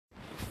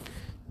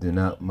Do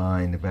not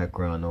mind the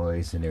background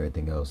noise and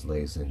everything else,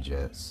 ladies and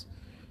gents.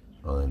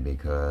 Only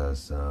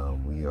because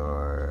we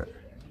are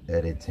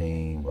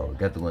editing. Well, we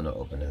got the window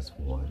open as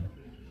one,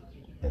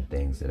 and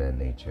things of that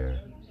nature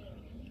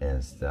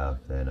and stuff,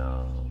 and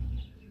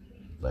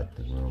let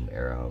the room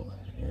air out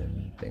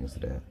and things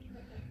of that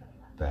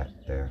back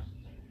there.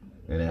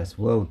 And as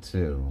well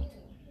too.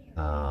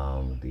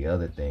 The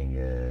other thing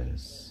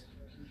is,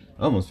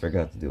 I almost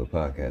forgot to do a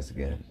podcast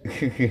again.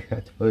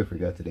 I totally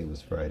forgot today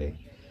was Friday.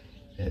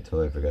 And I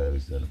totally forgot I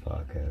was doing a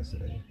podcast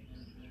today.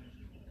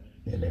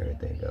 And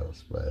everything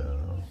else. But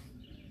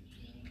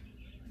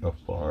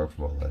afar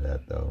from all of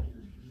that though.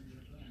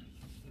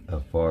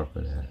 Afar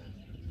from that,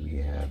 we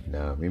have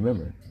now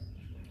remembered.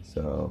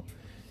 So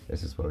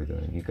this is what we're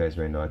doing. You guys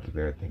already know I keep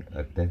everything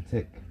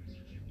authentic.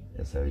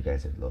 And so you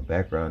guys have a little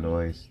background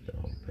noise.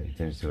 Don't pay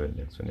attention to it.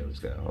 Next one there was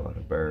got a whole lot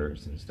of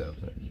birds and stuff,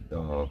 and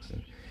dogs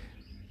and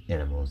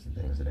animals and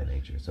things of that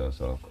nature. So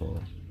it's all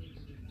cool.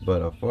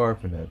 But afar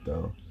from that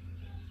though,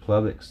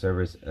 public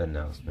service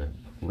announcement.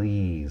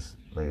 Please,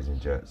 ladies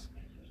and gents,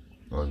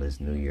 on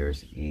this New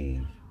Year's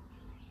Eve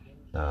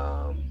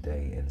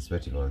day, and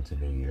especially going to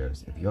New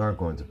Year's, if you are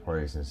going to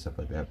parties and stuff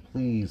like that,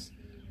 please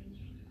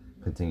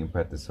continue to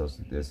practice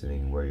social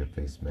distancing, wear your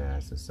face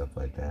mask and stuff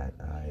like that.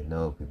 I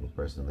know people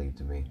personally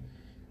to me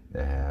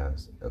that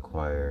has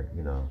acquired,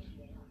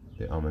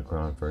 the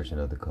Omicron version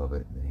of the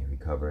COVID. They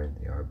recovered,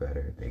 they are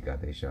better, they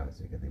got their shots,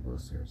 they got their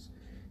boosters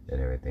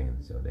and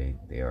everything, so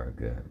they are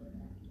good.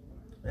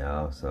 I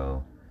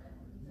also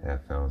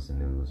have found some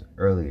news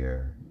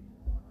earlier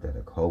that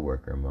a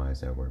co-worker of mine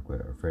I work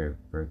with, a very,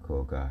 very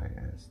cool guy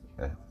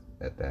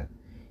at that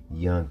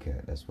young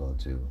cat as well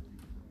too,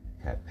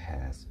 had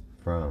passed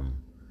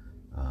from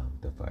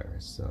the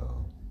virus.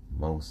 So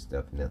most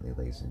definitely,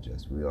 ladies and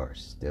gents, we are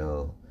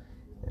still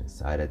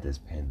inside of this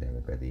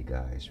pandemic, whether you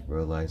guys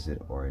realize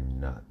it or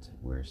not.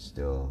 We're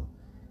still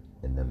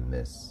in the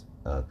midst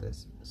of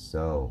this.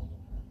 So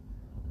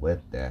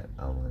with that,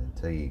 I want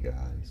to tell you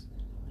guys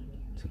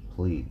to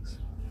please,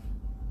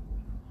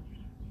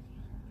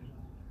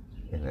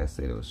 and I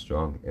say it with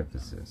strong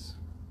emphasis,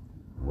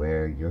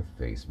 wear your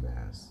face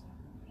mask,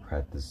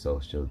 practice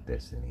social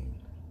distancing.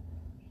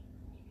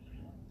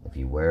 If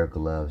you wear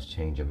gloves,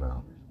 change them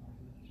out.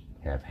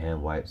 Have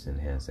hand wipes and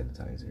hand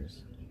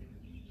sanitizers.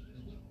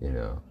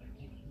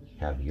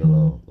 Have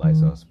yellow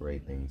Lysol spray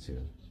thing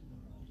too.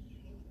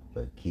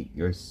 But keep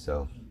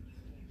yourself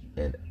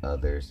and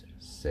others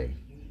safe.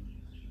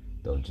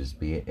 Don't just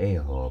be an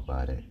a-hole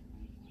about it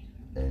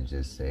and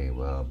just say,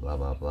 well, blah,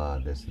 blah, blah,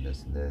 this and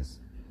this and this.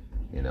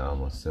 I'm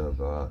gonna still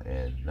go out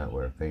and not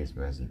wear a face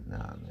mask. Nah,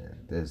 man.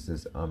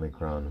 This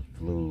Omicron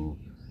flu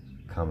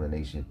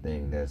combination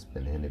thing that's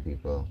been hitting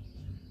people.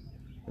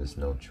 There's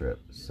no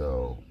trip.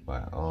 So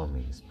by all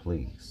means,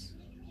 please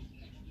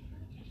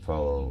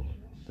follow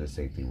the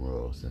safety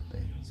rules and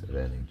things of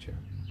that nature.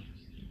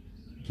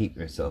 Keep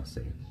yourself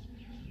safe,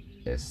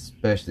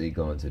 especially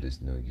going to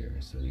this new year.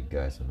 So you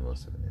guys will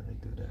most definitely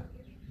do that.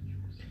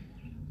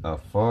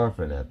 Far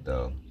from that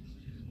though,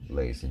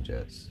 ladies and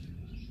gents,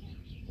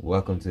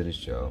 welcome to the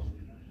show.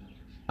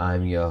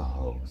 I'm your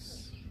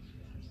host,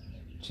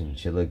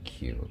 Chinchilla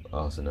Q,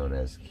 also known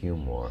as Q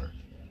Moore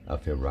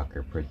of Hit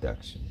Rocker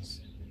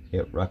Productions.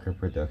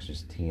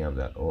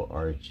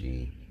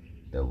 HitRockerProductionsTM.org,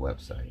 the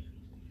website,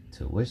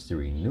 to which the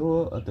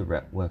renewal of the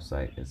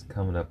website is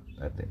coming up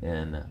at the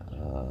end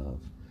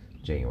of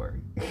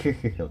January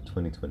of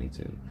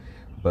 2022.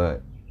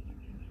 But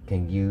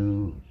can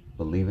you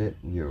believe it?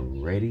 We're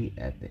ready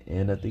at the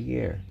end of the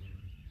year.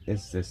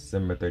 It's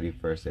December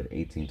 31st at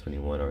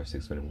 18:21 or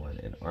 6:21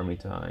 in Army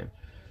time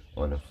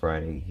on a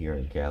Friday here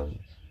in Cali.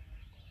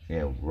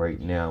 And right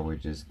now we're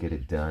just get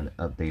it done,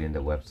 updating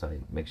the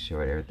website, make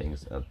sure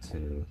everything's up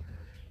to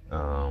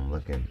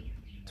looking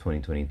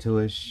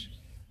 2022ish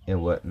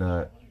and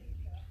whatnot.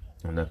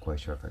 I'm not quite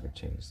sure if I could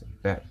change the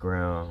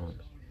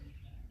background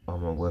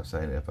on my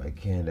website, and if I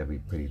can, that'd be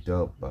pretty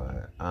dope,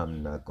 but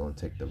I'm not gonna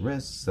take the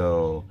risk.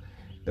 So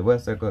the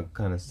website gonna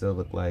kind of still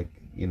look like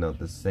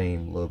the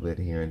same little bit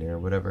here and there,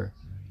 whatever.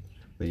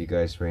 But you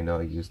guys already know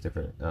I use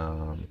different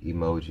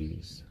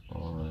emojis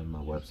on my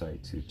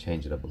website to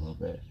change it up a little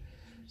bit.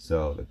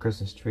 So the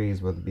Christmas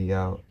trees will be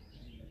out,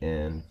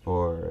 and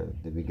for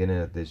the beginning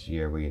of this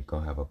year, we're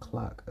gonna have a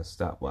clock, a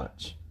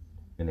stopwatch,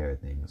 and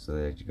everything, so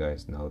that you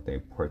guys know the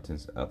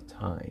importance of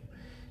time.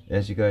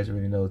 As you guys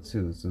already know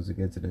too, as soon as we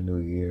get to the new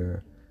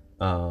year,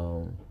 we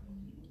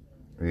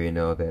already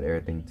know that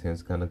everything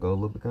tends to kind of go a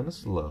little bit kind of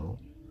slow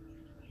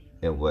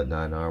and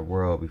whatnot in our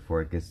world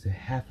before it gets to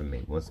half of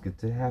May. Once it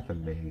gets to half of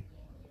May,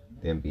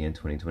 then be in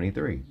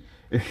 2023.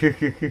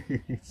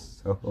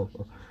 So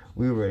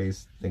we were already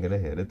thinking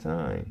ahead of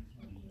time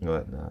and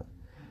whatnot.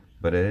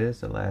 But it is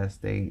the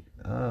last date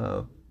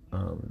of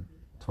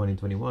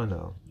 2021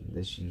 though.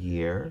 This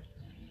year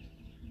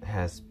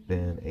has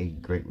been a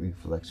great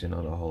reflection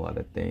on a whole lot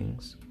of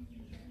things.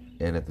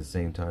 And at the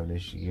same time,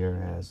 this year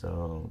has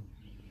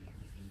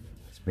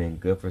it's been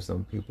good for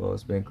some people.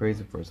 It's been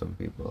crazy for some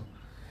people.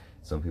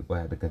 Some people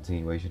had the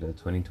continuation of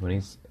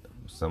 2020.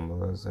 Some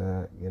of us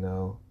had,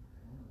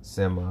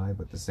 semi,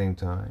 but at the same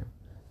time,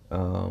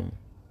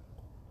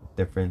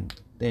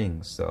 different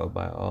things. So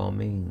by all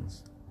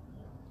means,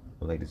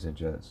 ladies and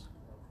gents,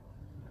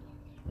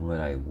 what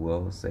I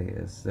will say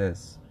is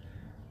this: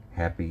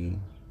 Happy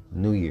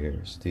New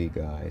Year's to you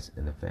guys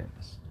in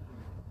advance.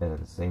 And at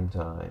the same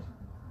time,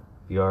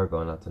 if you are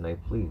going out tonight,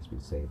 please be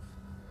safe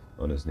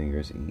on this New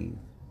Year's Eve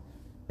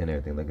and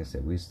everything. Like I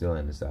said, we still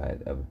on the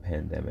side of a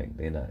pandemic.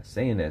 They're not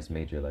saying that's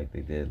major like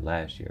they did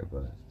last year,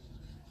 but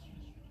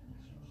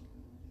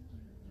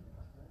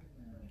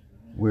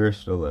we're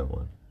still in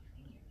one.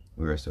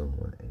 We're still in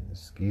one. And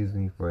excuse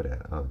me for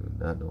that. I do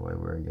not know why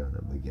we're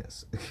yawning, but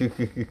yes.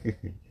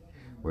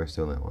 We're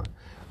still in one.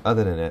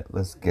 Other than that,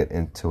 let's get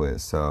into it.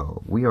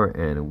 So we are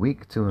in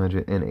week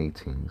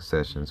 218,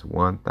 sessions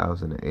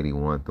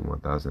 1081 to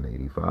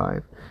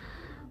 1085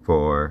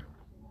 for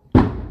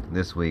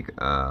this week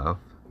of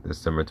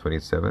December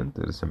 27th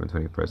to December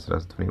 21st,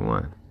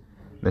 2021.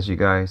 As you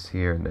guys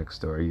hear next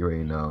door, you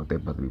already know they're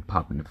about to be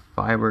popping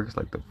fireworks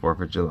like the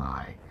 4th of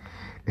July.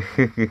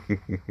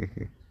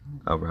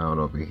 Around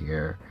over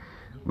here.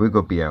 We're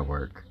going to be at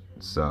work.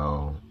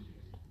 So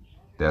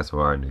that's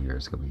where our New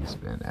Year's going to be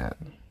spent at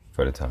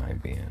for the time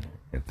being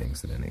and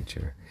things of that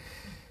nature.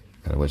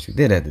 Kind of what you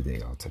did at the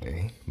day off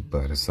today,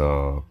 but it's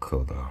all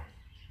cool though.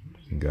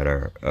 We got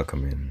our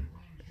upcoming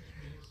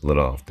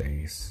little off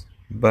days,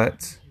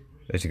 but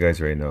as you guys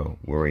already know,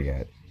 where we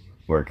at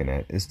working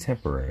at is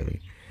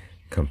temporarily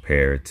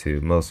compared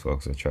to most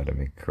folks that try to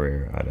make a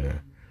career out of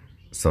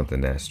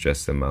something that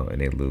stressed them out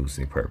and they lose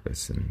their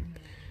purpose and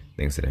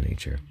things of that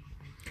nature.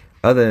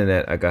 Other than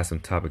that, I got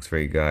some topics for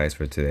you guys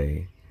for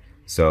today.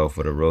 So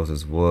for the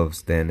Roses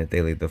Wolves, then the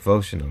daily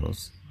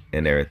devotionals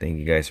and everything,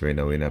 you guys already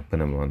know we're not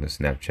putting them on the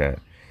Snapchat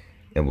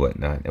and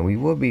whatnot. And we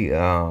will be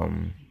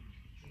going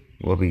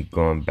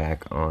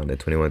back on the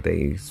 21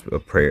 days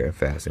of prayer and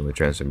fasting with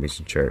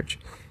Transformation Church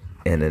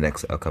in the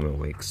next upcoming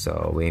week.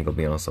 So we ain't gonna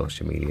be on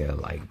social media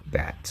like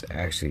that.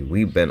 Actually,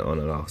 we've been on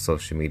and off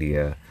social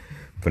media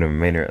for the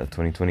remainder of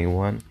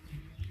 2021.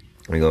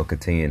 We're gonna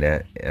continue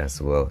that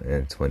as well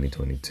in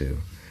 2022.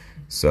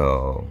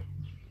 So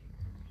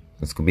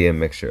it's going to be a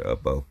mixture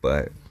of both,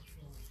 but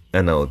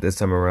I know this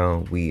time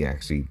around we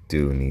actually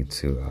do need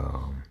to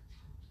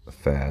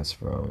fast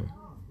from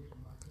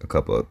a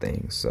couple of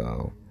things.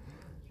 So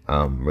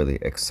I'm really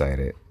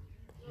excited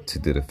to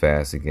do the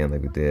fast again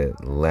like we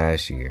did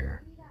last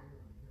year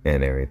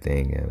and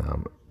everything.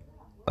 And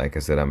like I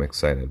said, I'm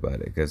excited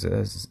about it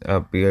because I'll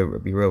be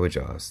real with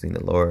y'all. I've seen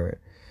the Lord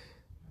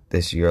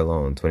this year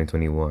alone,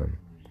 2021,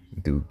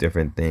 do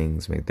different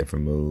things, make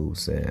different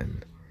moves,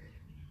 and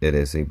it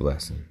is a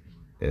blessing.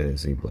 It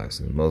is a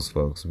blessing. Most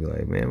folks will be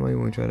like, man, why you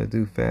want to try to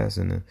do fast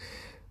and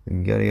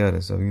yada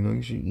yada stuff? You know,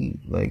 you should eat.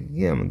 Like,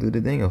 yeah, I'm going to do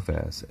the Daniel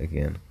fast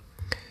again.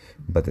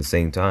 But at the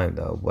same time,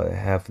 though, what I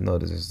have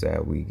noticed is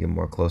that we get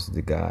more closer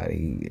to God.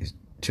 He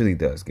truly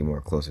does get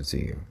more closer to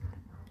you.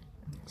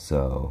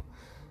 So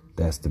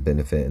that's the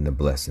benefit and the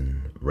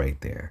blessing right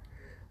there.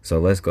 So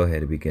let's go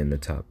ahead and begin the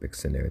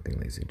topics and everything,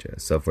 ladies and gentlemen.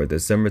 So for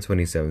December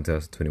 27,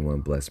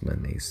 2021, Blessed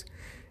Mondays,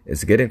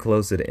 it's getting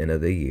close to the end of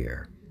the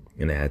year.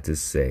 And I had to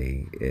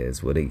say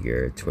is what a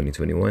year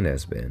 2021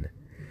 has been.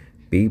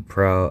 Be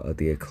proud of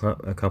the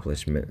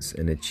accomplishments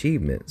and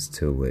achievements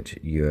to which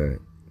you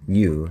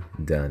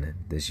done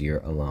this year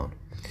alone.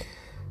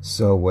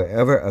 So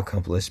whatever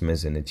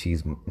accomplishments and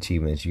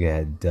achievements you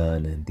had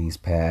done in these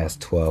past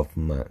 12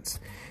 months,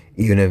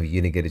 even if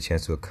you didn't get a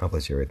chance to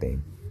accomplish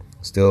everything,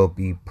 still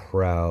be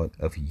proud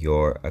of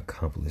your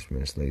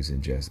accomplishments, ladies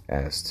and gents,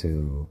 as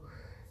to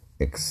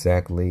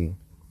exactly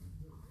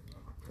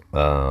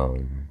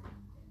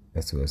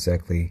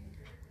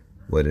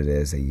what it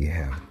is that you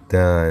have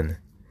done,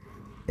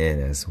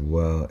 and as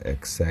well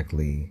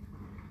exactly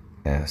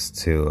as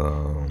to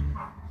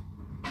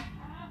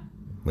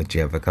what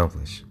you have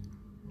accomplished.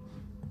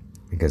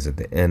 Because at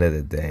the end of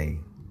the day,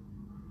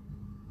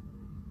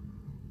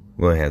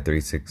 we only have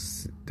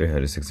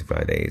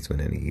 365 days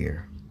within a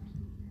year.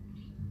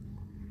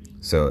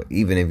 So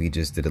even if you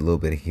just did a little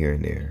bit here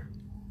and there,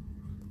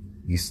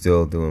 you're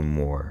still doing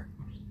more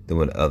than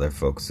what other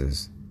folks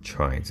is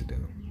trying to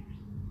do.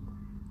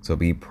 So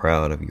be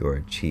proud of your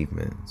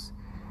achievements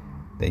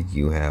that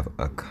you have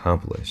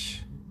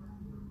accomplished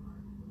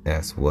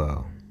as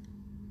well.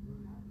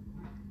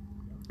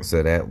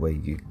 So that way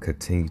you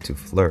continue to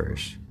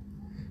flourish,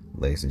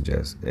 ladies and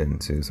gents,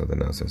 into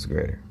something else that's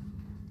greater.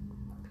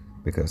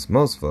 Because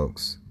most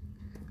folks,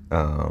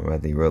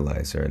 whether you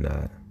realize it or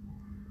not,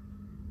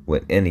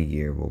 with any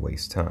year will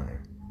waste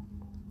time.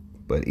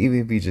 But even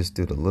if you just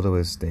do the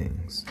littlest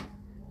things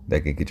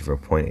that can get you from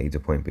point A to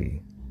point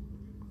B,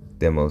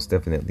 then most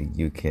definitely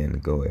you can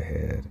go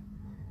ahead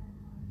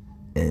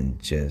and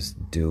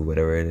just do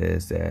whatever it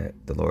is that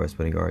the Lord is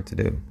putting your heart to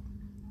do.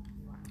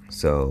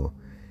 So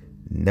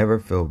never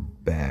feel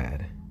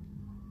bad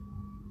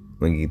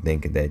when you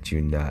think that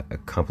you're not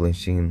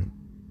accomplishing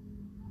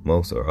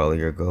most or all of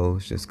your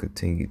goals. Just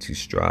continue to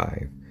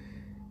strive.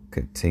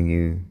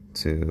 Continue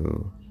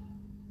to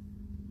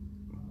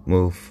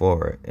move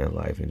forward in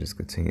life and just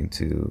continue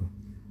to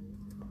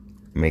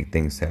make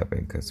things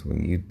happen, because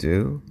when you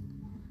do,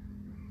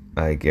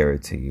 I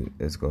guarantee you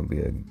it's going to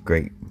be a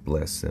great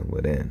blessing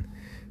within.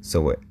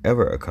 So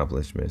whatever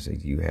accomplishments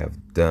that you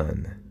have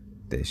done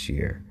this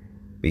year,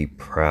 be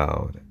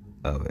proud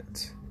of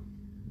it.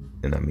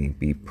 And I mean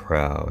be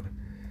proud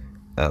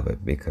of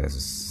it,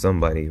 because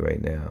somebody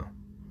right now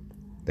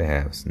that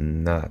has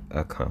not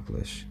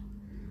accomplished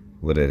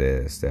what it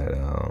is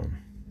that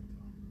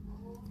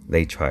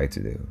they tried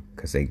to do,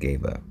 because they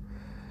gave up.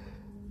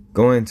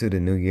 Going into the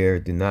new year,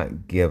 do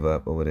not give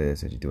up on what it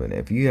is that you're doing.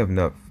 If you have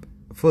not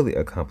fully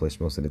accomplished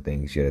most of the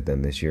things you have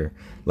done this year,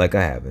 like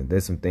I haven't,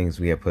 there's some things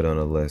we have put on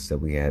a list that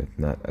we have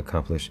not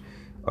accomplished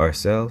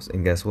ourselves,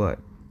 and guess what?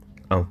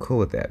 I'm cool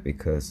with that,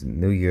 because the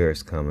new year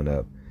is coming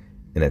up,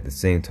 and at the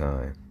same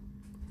time,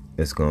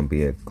 it's going to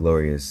be a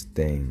glorious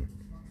thing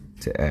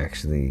to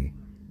actually,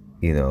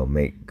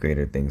 make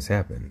greater things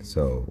happen.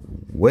 So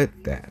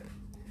with that,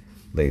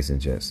 ladies and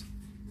gents,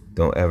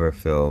 don't ever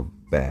feel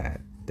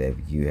bad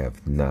that you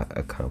have not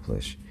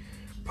accomplished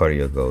part of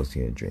your goals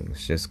and your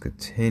dreams. Just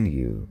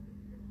continue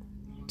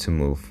to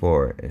move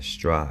forward and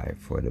strive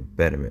for the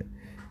betterment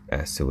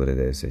as to what it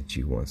is that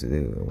you want to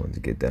do and want to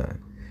get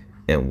done.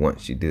 And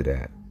once you do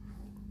that,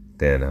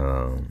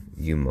 then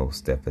you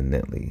most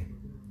definitely,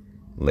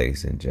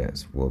 ladies and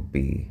gents, will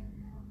be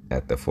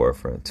at the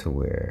forefront to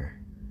where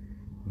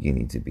you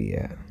need to be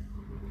at.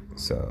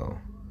 So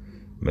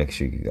make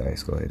sure you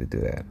guys go ahead and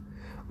do that.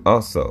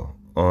 Also,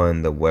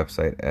 on the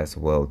website as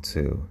well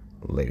too,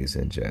 ladies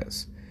and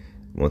gents,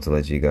 I want to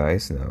let you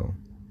guys know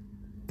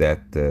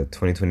that the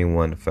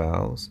 2021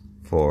 files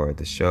for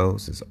the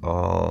shows is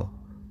all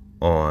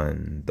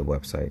on the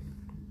website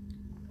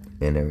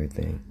and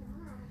everything.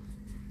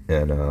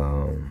 And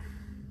I'm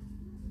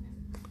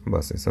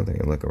about to say something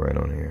and looking right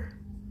on here.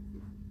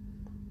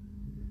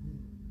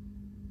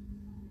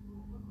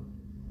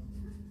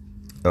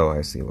 Oh,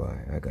 I see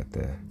why. I got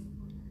the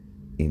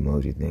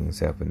emoji things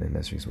happening.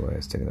 That's the reason why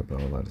it's taking up a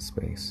whole lot of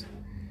space.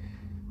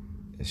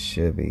 It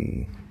should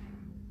be...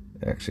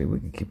 Actually, we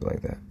can keep it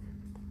like that.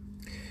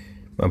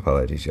 My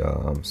apologies,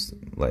 y'all. I'm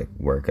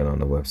working on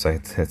the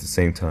website at the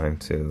same time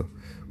too.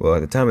 Well,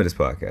 at the time of this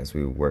podcast,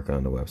 we were working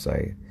on the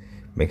website.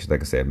 Make sure, like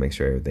I said, make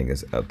sure everything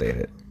is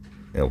updated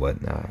and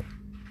whatnot.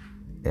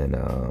 And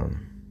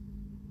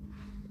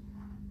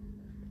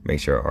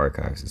make sure our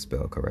archives is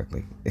spelled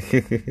correctly.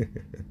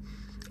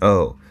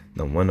 Oh,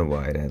 no wonder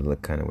why that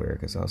looked kind of weird,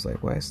 because I was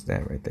like, why is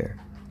that right there?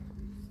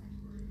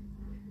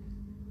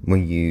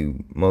 When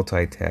you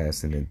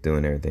multitask and then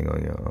doing everything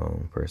on your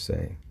own, per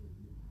se,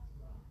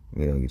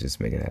 you just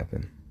make it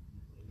happen.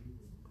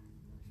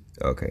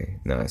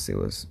 Okay, now I see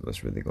what's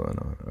really going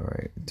on. All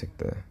right, take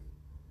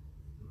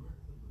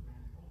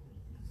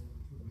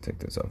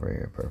this off right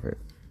here.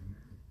 Perfect.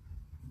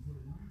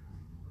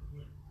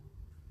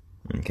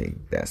 Okay,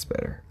 that's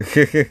better.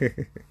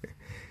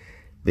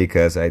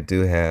 Because I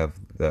do have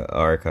the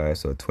archive,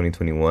 so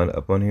 2021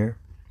 up on here,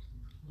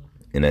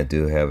 and I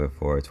do have it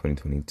for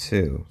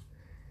 2022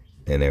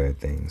 and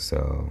everything.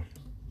 So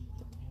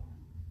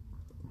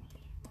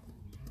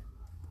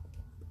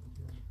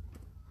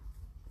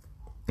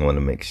I want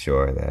to make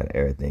sure that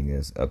everything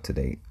is up to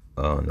date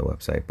on the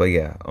website. But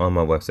yeah, on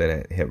my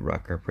website at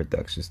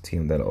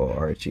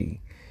hitrockerproductionsteam.org,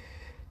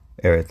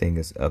 everything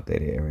is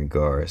updated in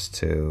regards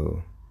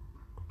to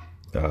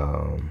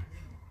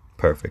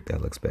perfect,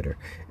 that looks better.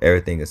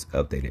 Everything is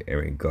updated in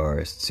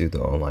regards to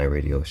the online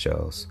radio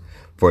shows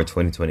for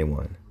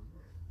 2021.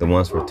 The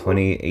ones for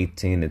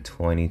 2018 to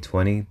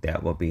 2020,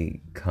 that will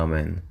be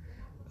coming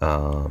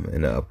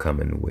in the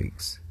upcoming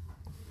weeks.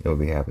 It will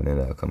be happening in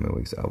the upcoming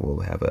weeks. I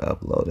will have it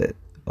uploaded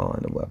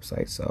on the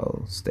website,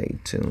 so stay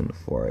tuned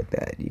for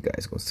that. You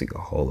guys will see a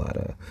whole lot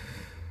of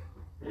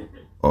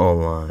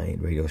online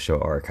radio show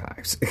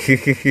archives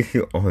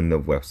on the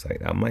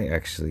website. I might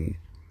actually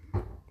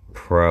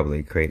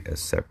probably create a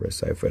separate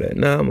site for that.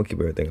 No, I'm gonna keep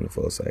everything on the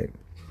full site.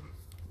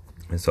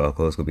 And so, of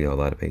course, gonna be a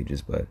lot of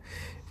pages, but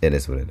it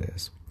is what it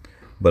is.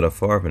 But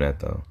afar from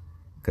that, though,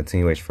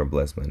 continuation for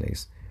Blessed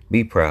Mondays.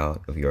 Be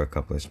proud of your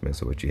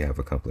accomplishments or what you have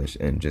accomplished,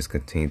 and just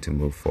continue to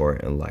move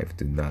forward in life.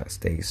 Do not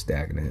stay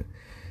stagnant.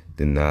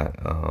 Do not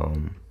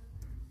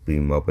be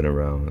moping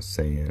around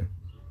saying,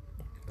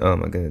 "Oh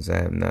my goodness,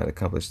 I have not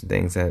accomplished the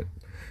things that."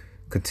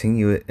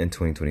 Continue it in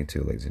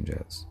 2022, ladies and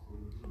gents.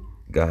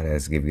 God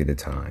has given you the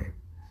time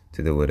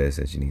to do what it is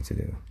that you need to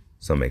do.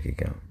 So make it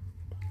count.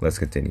 Let's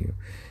continue.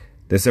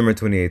 December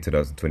 28,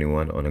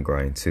 2021, on the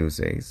Grind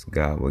Tuesdays,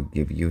 God will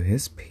give you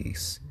his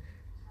peace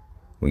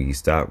when you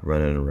stop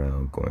running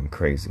around going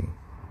crazy.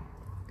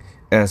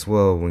 As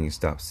well, when you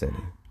stop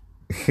sinning.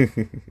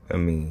 I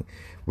mean,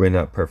 we're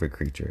not perfect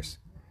creatures.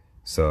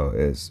 So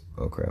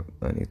oh crap,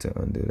 I need to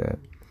undo that.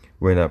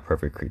 We're not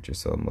perfect creatures,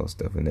 so most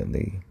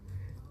definitely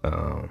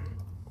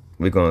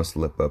we're going to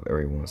slip up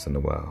every once in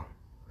a while.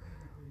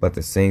 But at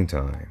the same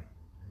time,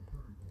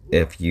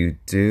 if you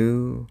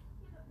do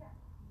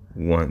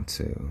want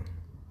to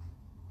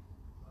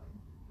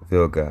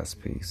feel God's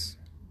peace,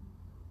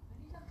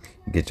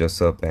 get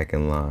yourself back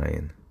in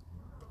line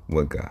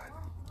with God.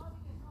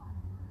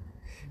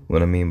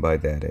 What I mean by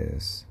that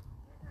is,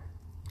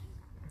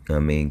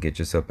 Get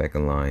yourself back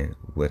in line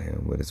with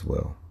him, with his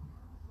will.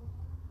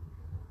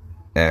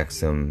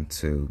 Ask him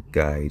to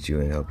guide you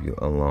and help you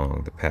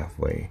along the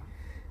pathway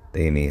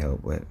that you need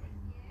help with.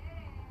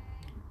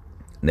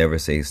 Never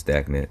stay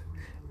stagnant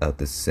of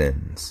the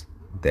sins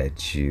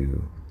that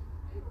you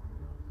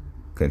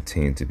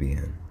continue to be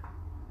in.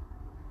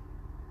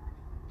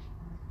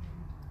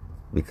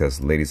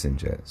 Because, ladies and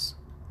gents,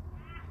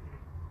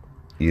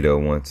 you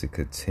don't want to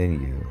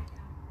continue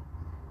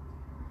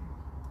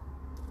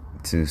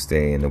to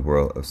stay in the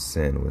world of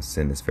sin when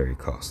sin is very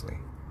costly.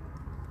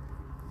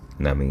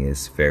 And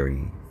it's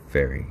very,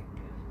 very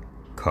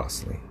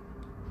costly.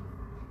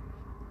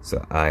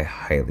 So I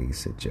highly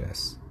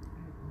suggest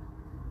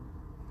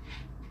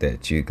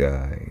that you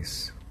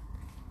guys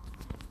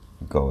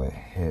go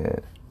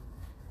ahead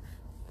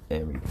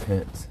and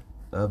repent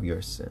of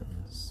your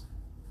sins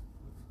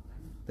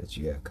that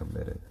you have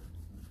committed.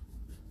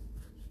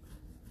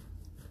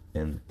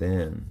 And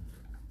then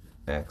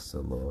ask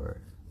the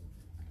Lord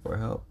for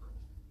help.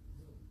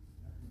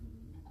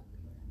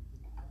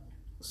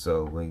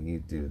 So when you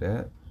do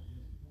that,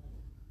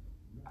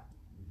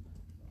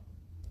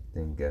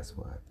 then guess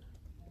what?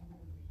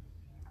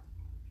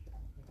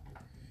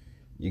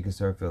 You can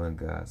start feeling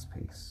God's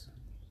peace.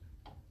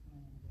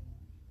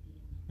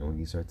 And when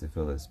you start to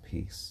feel His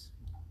peace,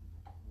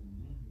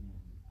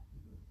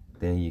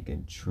 then you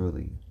can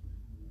truly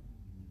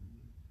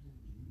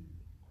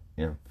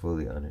and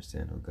fully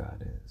understand who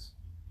God is.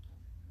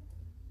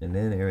 And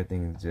then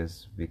everything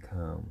just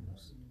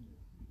becomes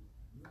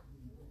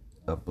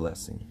a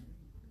blessing,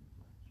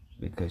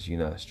 because you're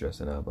not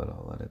stressing out about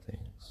all other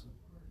things.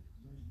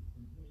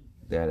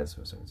 That is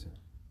for certain.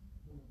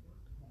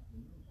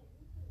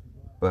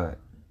 But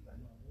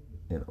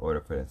in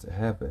order for that to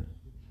happen,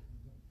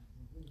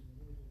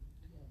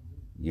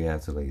 you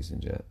have to, ladies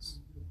and gents,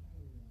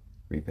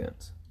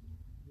 repent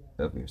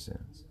of your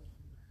sins.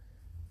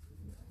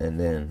 And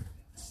then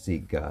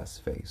seek God's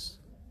face.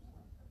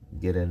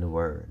 Get in the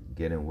Word.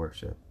 Get in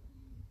worship.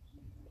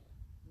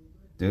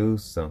 Do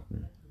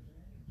something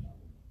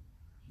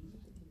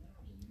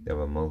that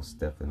will most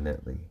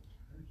definitely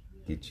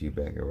get you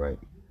back in right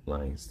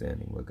line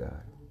standing with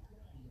God.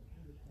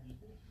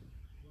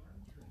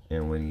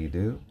 And when you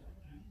do,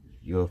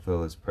 you'll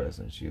feel His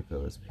presence, you'll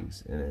feel His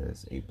peace, and it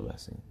is a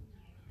blessing.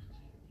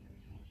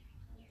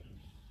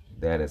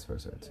 That is for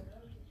certain.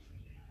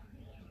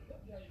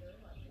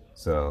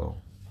 So,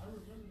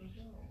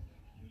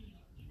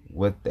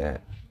 with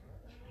that,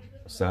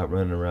 stop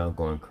running around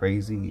going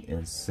crazy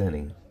and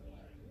sinning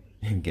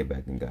and get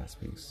back in God's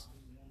peace.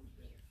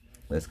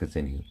 Let's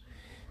continue.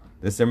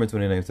 December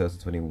 29th,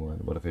 2021,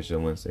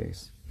 Motivational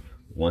Wednesdays.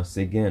 Once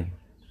again,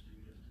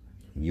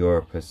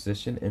 your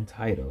position and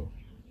title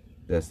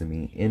doesn't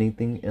mean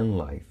anything in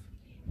life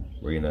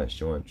where you're not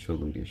showing true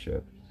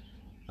leadership.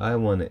 I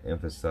want to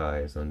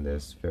emphasize on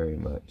this very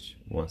much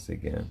once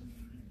again.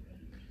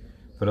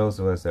 For those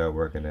of us that are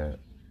working at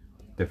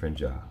different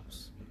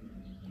jobs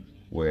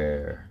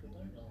where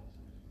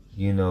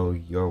you know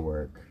your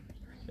work,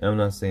 and I'm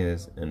not saying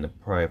this in the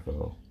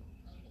prideful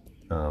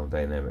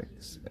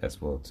dynamics as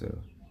well too.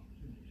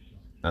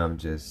 I'm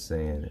just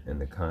saying in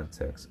the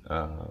context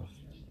of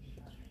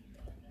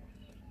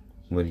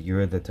when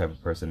you're the type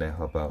of person that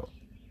help out,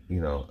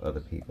 other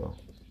people.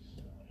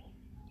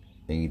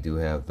 And you do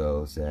have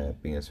those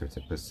that be in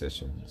certain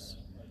positions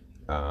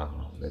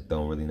that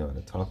don't really know how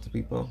to talk to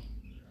people.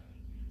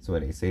 So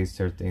when they say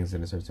certain things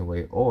in a certain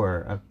way,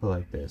 or I put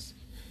like this,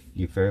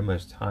 you're very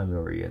much time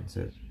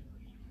oriented.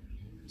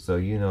 So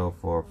you know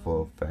for a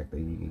full fact that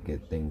you can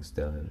get things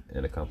done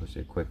and accomplish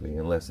it quickly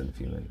in less than a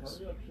few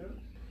minutes.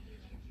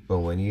 But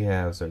when you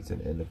have certain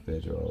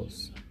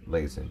individuals,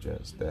 ladies and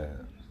gents,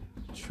 that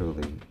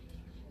truly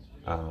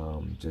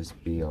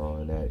just be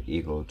on that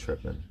ego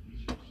tripping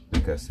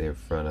because they're in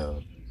front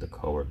of the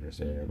coworkers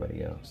and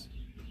everybody else,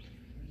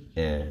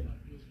 and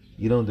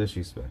you don't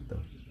disrespect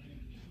them,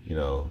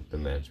 the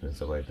management,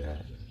 stuff like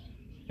that,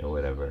 and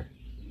whatever.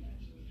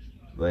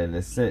 But in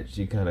a sense,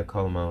 you kind of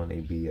call them out on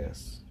a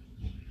BS.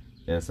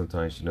 And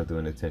sometimes you're not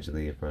doing it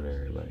intentionally in front of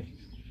everybody.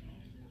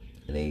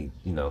 And they,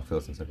 feel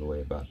some type of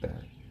way about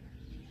that.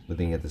 But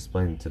then you have to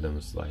explain to them,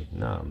 it's like,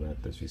 nah, I'm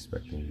not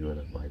disrespecting you and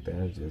nothing like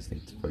that. I just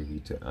need for you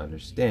to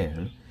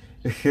understand,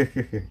 that,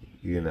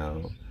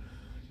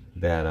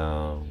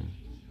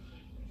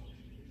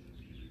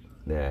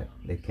 that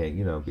they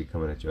can't, be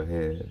coming at your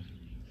head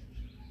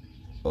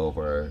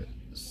over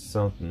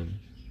something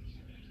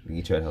that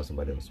you try to help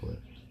somebody else with.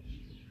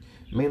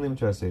 Mainly, I'm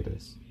trying to say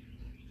this.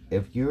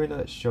 If you're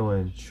not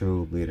showing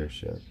true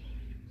leadership,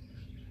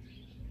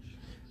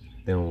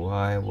 then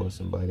why would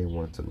somebody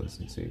want to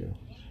listen to you?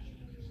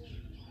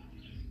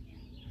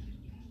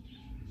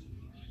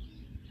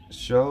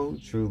 Show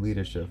true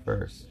leadership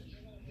first.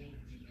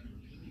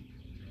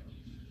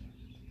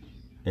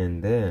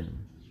 And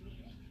then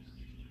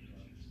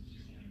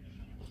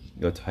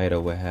your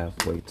title will have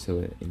weight to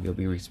it and you'll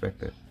be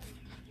respected.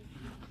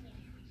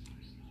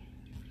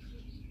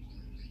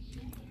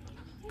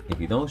 If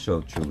you don't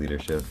show true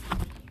leadership,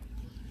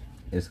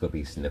 it's going to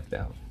be sniffed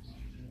out.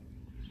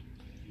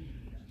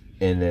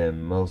 And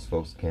then most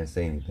folks can't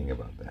say anything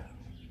about that.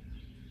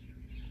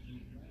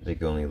 They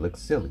can only look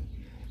silly.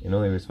 And the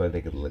only reason why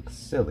they could look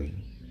silly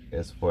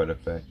is for the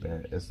fact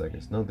that it's like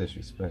it's no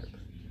disrespect.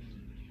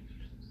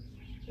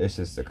 It's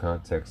just the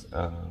context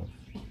of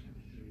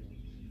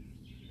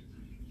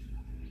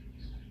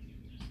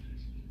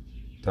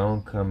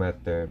don't come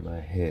at my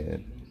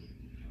head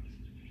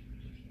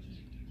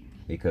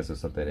because of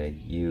something that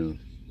you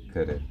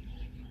couldn't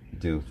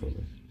do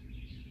fully.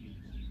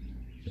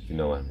 If you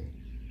know what I mean.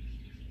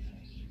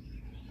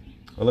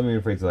 Well, let me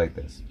rephrase it like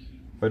this.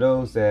 For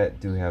those that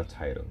do have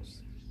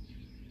titles,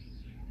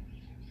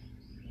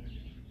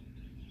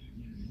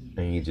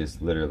 and you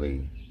just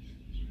literally,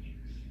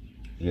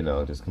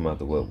 just come out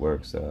the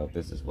woodworks of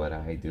this is what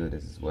I do,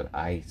 this is what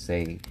I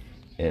say,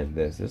 and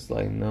this. It's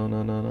like,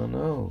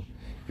 no.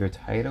 Your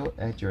title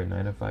at your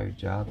 9-to-5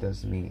 job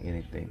doesn't mean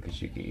anything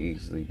because you can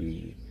easily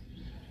be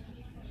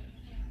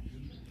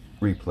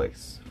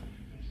replaced.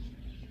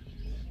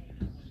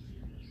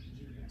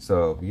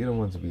 So if you don't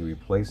want to be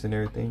replacing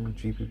everything,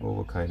 treat people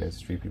with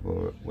kindness, treat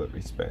people with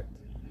respect.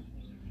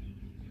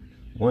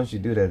 Once you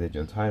do that, then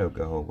your title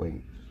go, oh,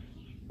 wait.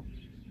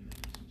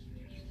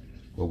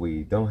 But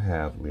we don't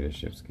have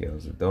leadership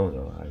skills and don't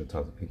know how to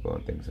talk to people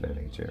and things of that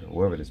nature,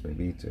 whoever this may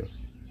be to.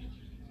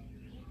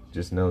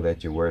 Just know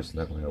that your word's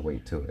not going to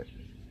weight to it.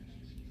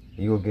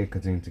 You will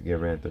continue to get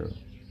ran through.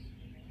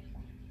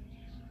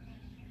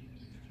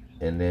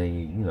 And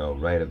then,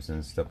 write-ups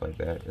and stuff like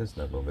that, it's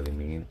not going to really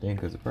mean anything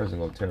because the person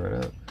going to tear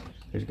it up.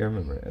 Because you got to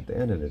remember, at the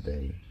end of the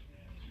day,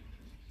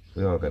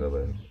 we all got to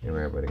live and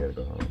everybody got to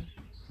go home.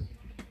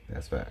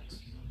 That's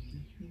facts.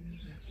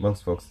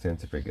 Most folks tend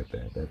to forget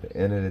that. At the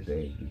end of the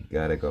day, you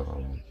got to go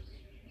home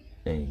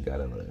and you got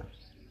to live.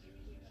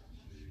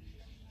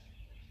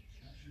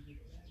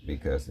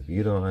 Because if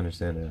you don't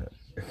understand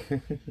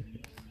that,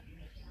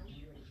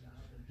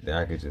 then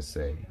I could just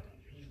say,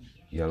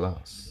 you're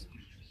lost.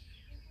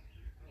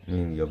 I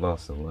mean, you're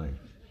lost in life.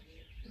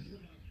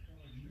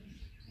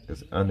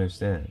 Because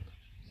understand,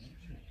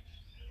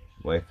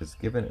 life is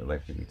given and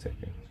life can be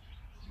taken.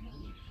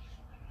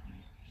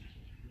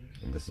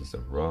 And this is the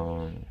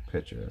wrong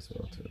picture as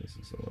well, too. This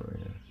is the one right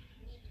here.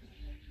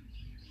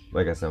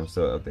 Like I said, I'm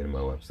still updating my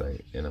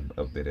website, and I'm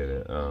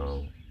updated it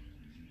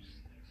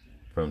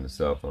from the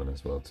cell phone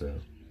as well, too.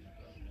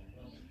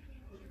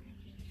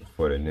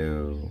 For the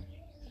new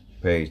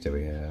page that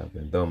we have.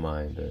 And don't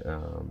mind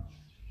the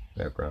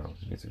background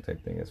music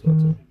type thing as well,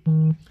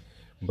 too.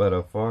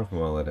 But far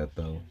from all of that,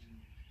 though,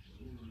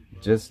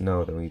 just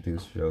know that we do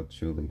show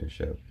true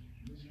leadership.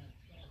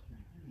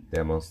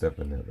 That most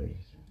definitely,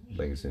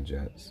 ladies and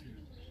gents,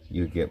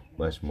 you get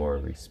much more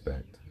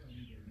respect.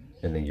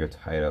 And then your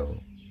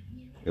title,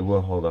 it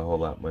will hold a whole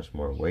lot much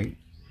more weight,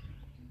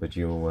 but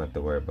you won't have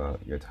to worry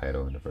about your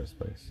title in the first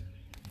place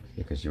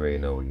because you already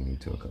know what you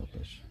need to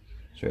accomplish.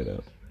 Straight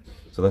up.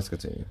 So let's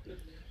continue.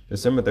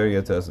 December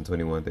 30th,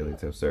 2021, Daily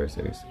Tips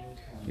Thursdays.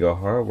 Your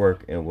hard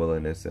work and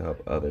willingness to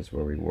help others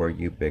will reward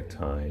you big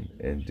time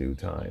in due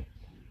time.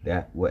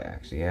 That will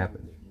actually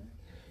happen.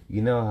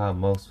 You know how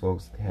most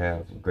folks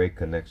have great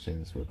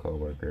connections with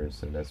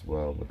coworkers and as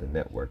well with the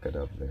network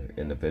of their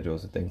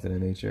individuals and things of that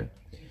nature?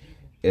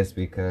 It's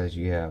because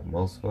you have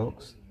most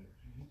folks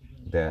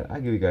that,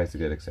 I'll give you guys a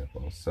good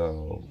example.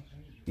 So,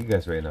 you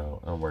guys right now,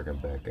 I'm working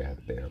back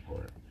at the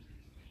airport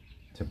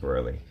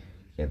temporarily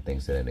and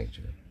things of that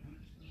nature.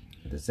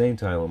 At the same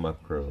time with my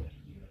crew,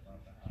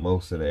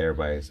 most of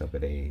everybody's up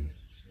at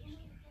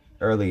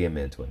early and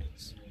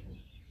mid-20s.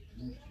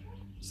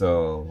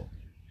 So,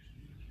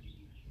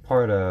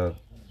 part of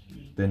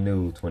the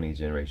new 20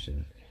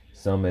 generation,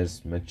 some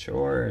is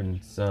mature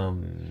and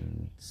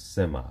some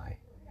semi,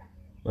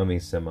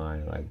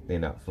 like they're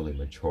not fully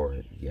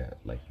matured yet,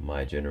 like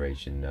my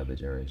generation and other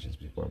generations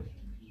before me.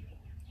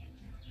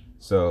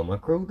 So my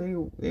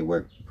crew, they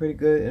work pretty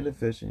good and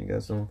efficient. You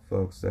got some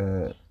folks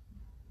that,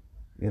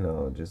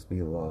 just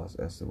be lost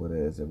as to what it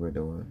is that we're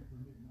doing.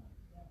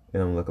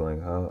 And I'm looking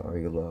like, how are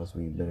you lost?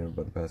 We've been here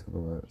for the past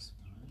couple of months.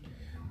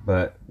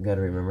 But you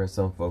gotta remember,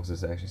 some folks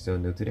is actually still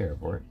new to the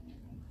airport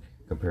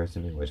compared to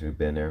me, which we've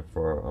been there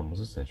for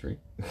almost a century.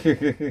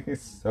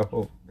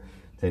 So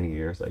 10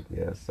 years, like,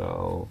 yeah.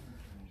 So,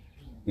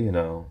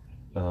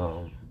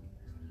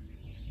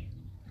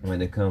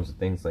 when it comes to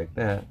things like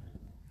that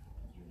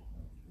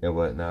and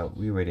whatnot,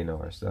 we already know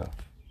our stuff.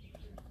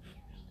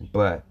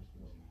 But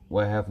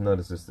what I have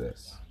noticed is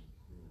this: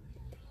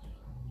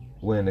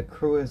 when the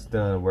crew is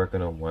done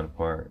working on one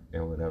part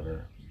and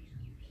whatever,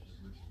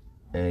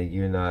 and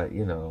you're not,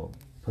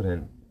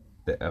 putting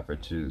the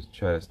effort to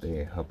try to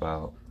stay and help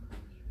out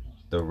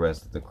the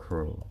rest of the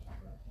crew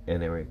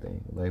and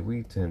everything. Like,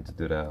 we tend to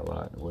do that a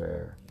lot,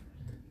 where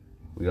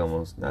we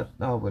almost, not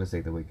want to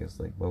say the weakest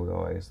link, but we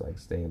always like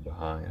staying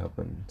behind,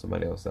 helping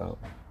somebody else out.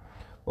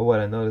 But what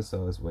I noticed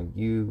though is when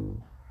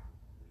you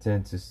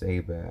tend to stay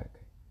back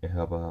and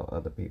help out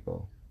other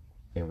people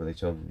and really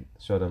show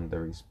them the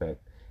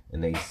respect,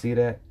 and they see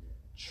that,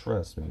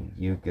 trust me,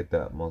 you get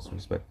the utmost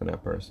respect from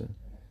that person.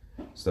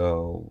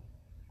 So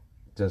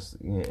just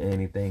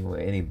anything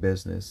with any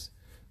business,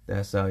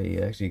 That's how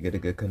you actually get a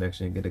good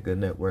connection, get a good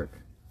network.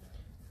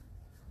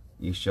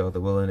 You show the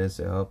willingness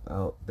to help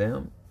out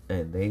them,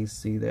 and they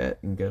see that,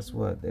 and guess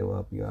what? They will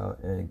help you out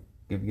and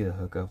give you the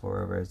hookup for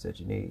whatever it is that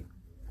you need.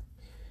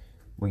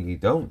 When you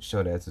don't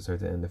show that to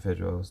certain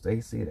individuals,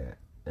 they see that,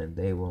 and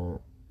they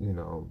won't,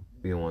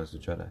 be the ones to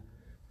try to.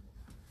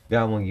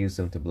 God won't use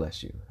them to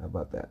bless you. How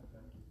about that?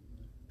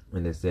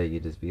 And instead, you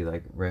just be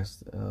like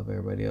rest of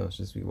everybody else.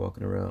 Just be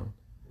walking around.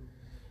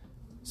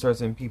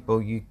 Certain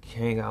people you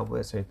hang out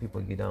with, certain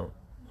people you don't.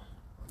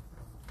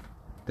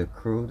 The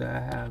crew that I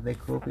have, they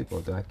cool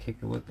people. Do I kick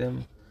it with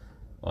them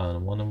on a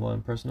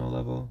one-on-one personal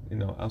level?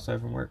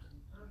 Outside from work?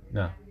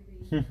 No.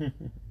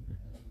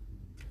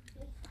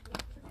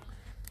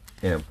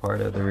 And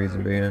part of the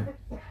reason being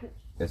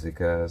is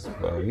because,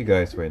 well, you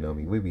guys already know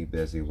me. We be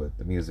busy with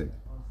the music,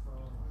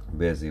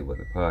 busy with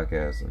the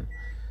podcast, and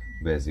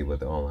busy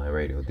with the online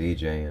radio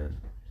DJing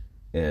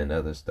and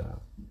other stuff.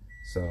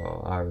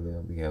 So I really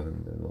don't be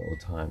having a little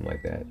time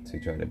like that to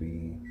try to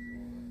be,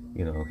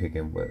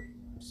 kicking with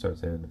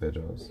certain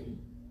individuals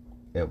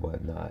and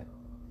whatnot,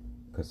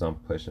 because I'm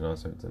pushing on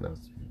something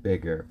else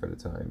bigger for the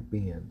time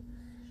being.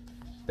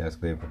 That's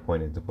going from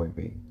point A to point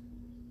B.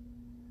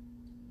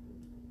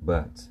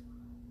 But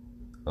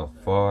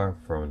far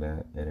from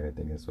that and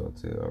everything as well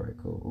too. All right,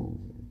 cool. Ooh,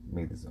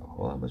 made this a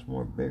whole lot much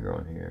more bigger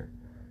on here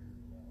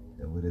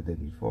than what it did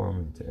before.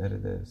 I'm going to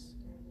edit this.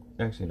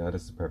 Actually, no,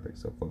 this is perfect,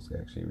 so folks can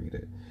actually read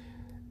it.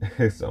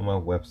 It's on my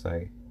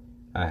website.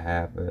 I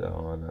have it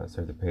on a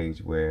certain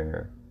page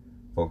where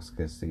folks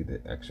can see the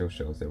actual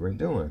shows that we're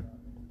doing.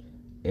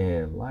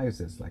 And Lives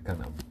just like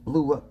kind of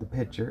blew up the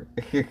picture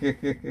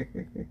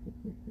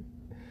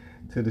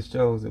to the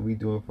shows that we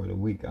doing for the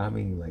week. I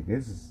mean, like,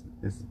 this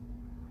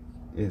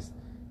is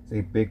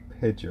a big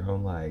picture.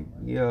 I'm like,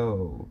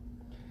 yo,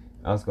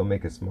 I was gonna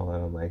make it smaller.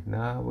 I'm like,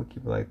 nah, we'll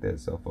keep it like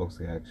this so folks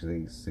can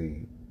actually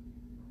see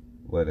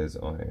what is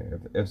on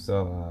here. If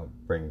so, I'll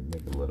make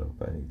it a little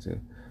if I need to.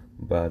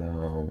 But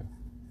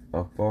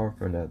far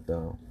from that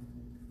though,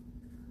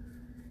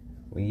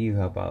 when you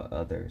help out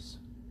others,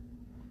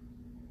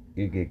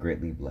 you get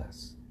greatly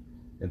blessed.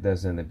 It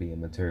doesn't have to be in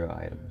material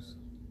items.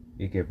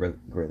 You get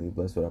greatly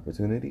blessed with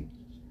opportunity,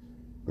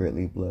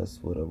 greatly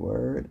blessed with a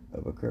word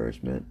of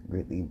encouragement,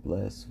 greatly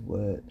blessed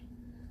with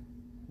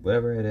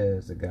whatever it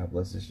is that God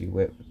blesses you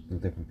with through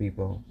different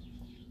people,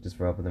 just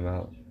for helping them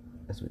out.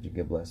 That's what you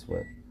get blessed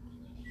with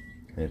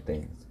and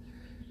things.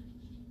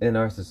 In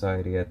our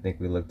society, I think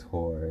we look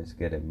towards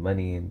getting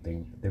money and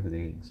different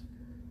things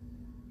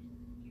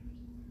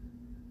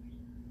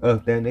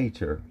of that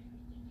nature,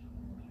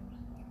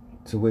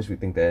 to which we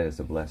think that is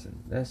a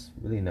blessing. That's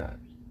really not,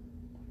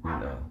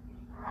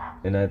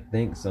 And I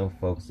think some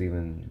folks,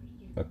 even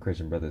our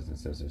Christian brothers and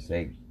sisters,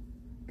 they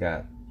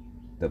got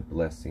the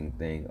blessing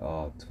thing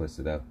all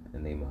twisted up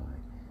in their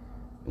mind.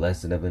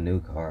 Blessing of a new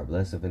car,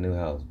 blessing of a new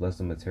house,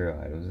 blessing of material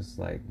items. It's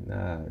like,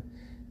 nah,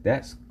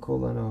 that's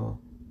cool and all,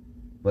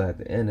 but at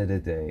the end of the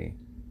day,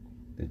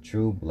 the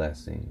true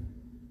blessing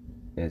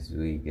is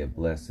we get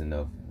blessing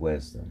of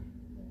wisdom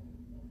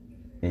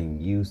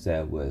and use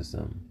that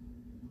wisdom.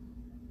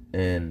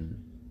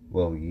 And,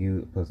 well,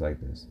 you put it like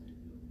this: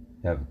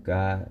 have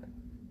God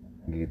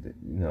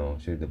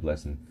show the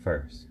blessing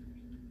first,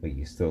 but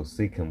you still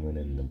seek Him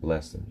within the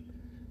blessing,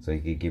 so He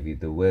can give you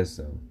the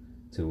wisdom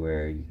to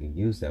where you can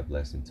use that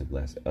blessing to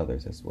bless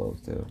others as well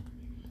too,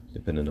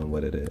 depending on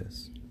what it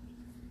is.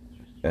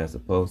 As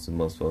opposed to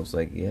most folks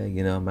like,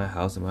 yeah, my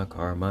house and my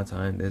car, my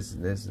time, this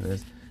and this and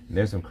this. And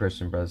there's some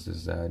Christian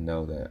brothers that I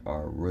know that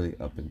are really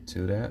up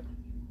into that.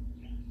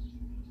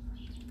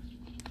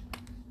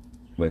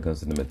 When it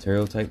comes to the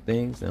material type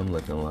things, I'm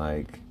looking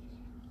like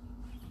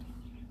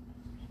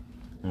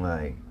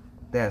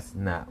that's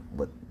not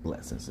what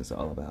blessings is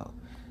all about.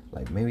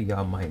 Like, maybe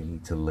y'all might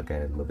need to look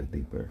at it a little bit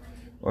deeper,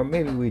 or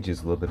maybe we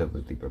just a little bit of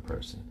a deeper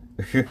person,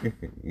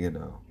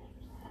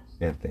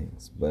 and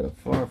things. But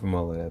far from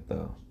all of that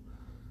though,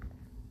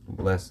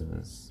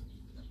 blessings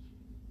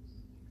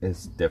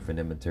is different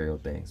than material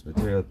things.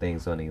 Material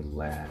things only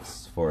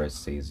last for a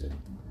season,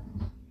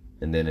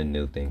 and then a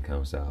new thing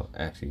comes out.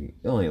 Actually,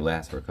 it only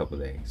lasts for a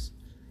couple of days,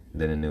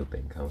 and then a new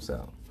thing comes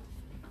out,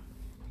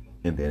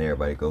 and then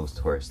everybody goes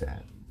towards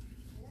that.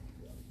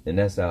 And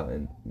that's out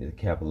in the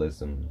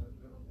capitalism,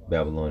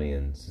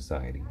 Babylonian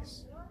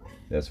societies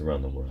that's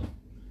around the world.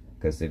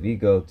 Because if you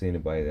go to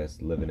anybody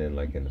that's living in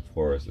the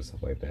forest or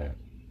stuff like that,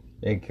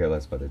 they care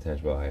less about the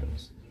tangible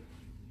items.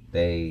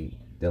 They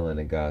dealing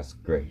in God's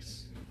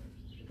grace,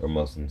 or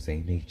most of them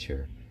say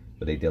nature,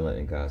 but they dealing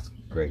in God's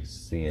grace,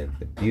 seeing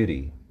the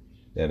beauty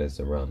that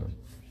is around them.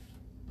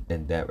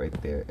 And that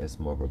right there is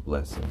more of a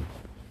blessing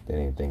than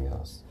anything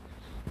else.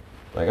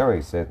 Like I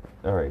already said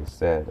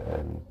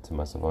to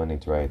myself, I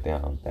need to write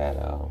down that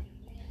I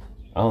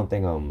don't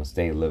think I'm gonna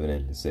stay living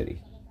in the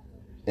city.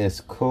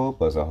 It's cool,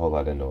 but it's a whole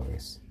lot of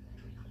noise.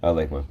 I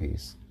like my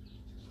peace.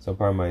 So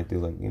part might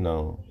do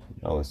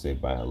I would say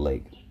by a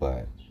lake,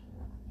 but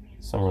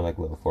somewhere like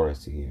a little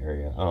foresty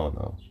area. I don't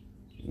know.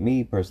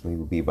 Me personally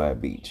would be by a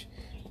beach,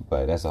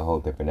 but that's a whole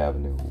different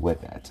avenue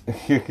with that.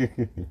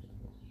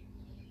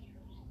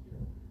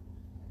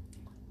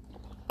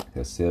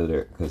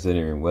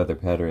 considering weather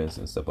patterns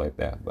and stuff like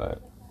that.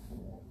 But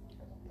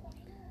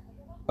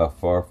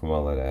far from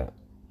all of that,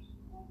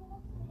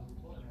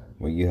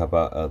 when you help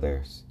out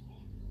others,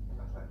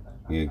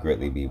 you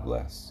greatly be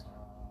blessed.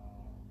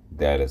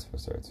 That is for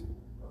certain.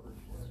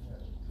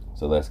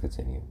 So let's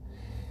continue.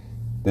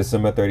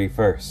 December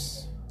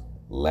 31st,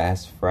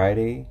 last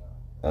Friday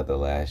of the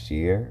last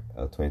year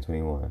of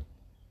 2021.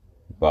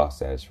 Boss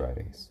Status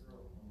Fridays.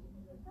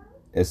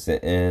 It's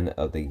the end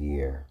of the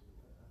year,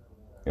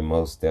 and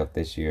most stuff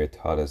this year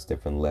taught us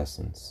different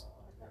lessons.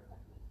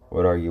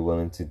 What are you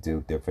willing to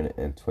do different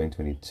in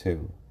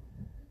 2022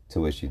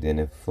 to which you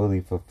didn't fully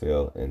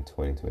fulfill in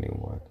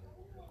 2021?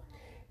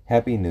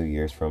 Happy New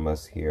Year's from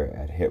us here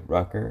at Hit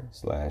Rocker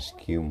 /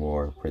 Q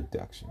More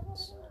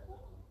Productions.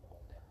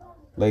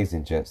 Ladies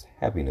and gents,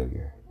 Happy New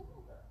Year.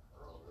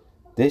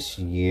 This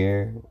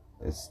year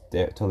is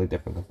totally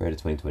different compared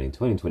to 2020.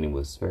 2020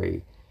 was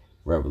very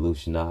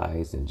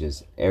revolutionized and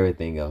just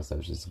everything else that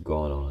was just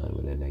going on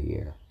within a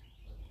year.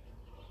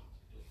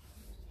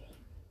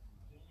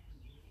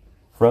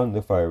 From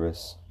the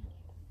virus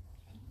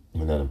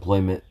and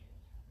unemployment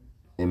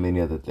and many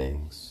other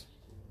things.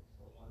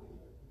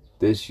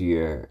 This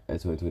year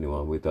at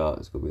 2021, we thought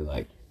it's going to be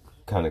like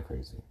kind of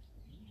crazy.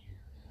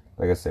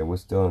 Like I said, we're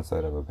still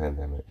inside of a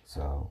pandemic,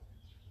 so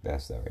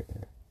that's that right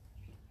there.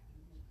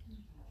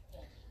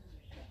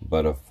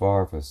 But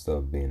afar from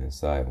still being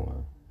inside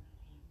one,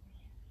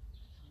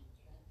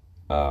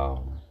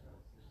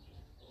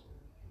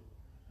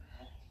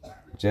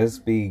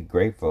 just be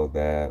grateful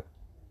that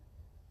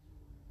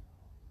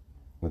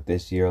with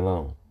this year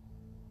alone,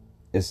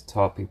 it's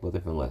taught people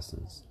different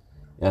lessons.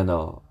 And I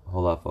know a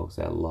whole lot of folks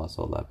that lost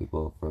a whole lot of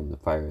people from the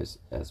virus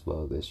as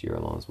well this year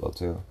alone as well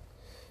too.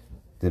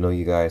 To know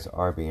you guys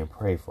are being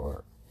prayed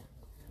for.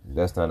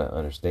 That's not an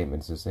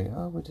understatement to say,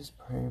 oh, we're just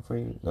praying for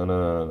you.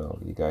 No.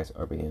 You guys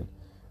are being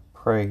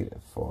prayed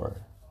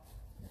for.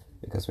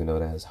 Because we know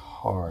that it's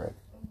hard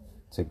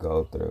to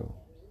go through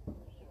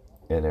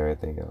and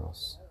everything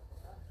else.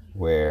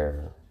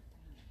 Where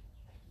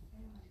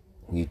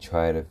you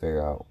try to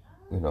figure out,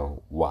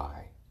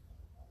 why.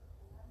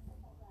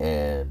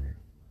 And,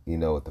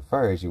 with the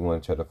virus, you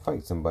want to try to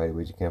fight somebody,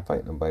 but you can't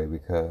fight nobody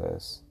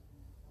because,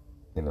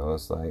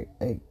 it's like,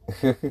 hey,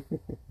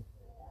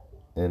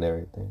 and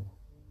everything.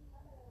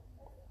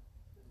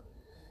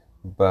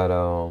 But,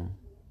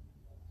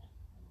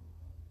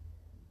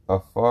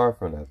 far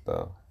from that,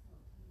 though,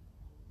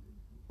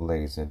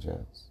 ladies and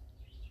gents,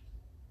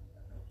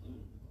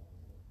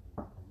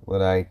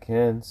 what I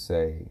can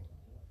say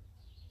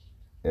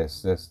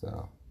is this,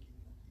 though.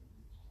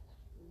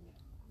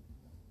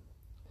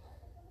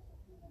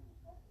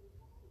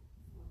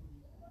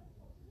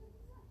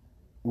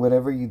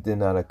 Whatever you did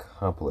not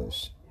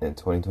accomplish in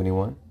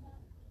 2021,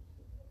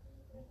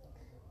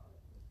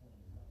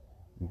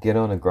 get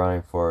on the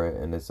grind for it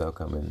in this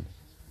upcoming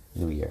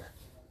new year.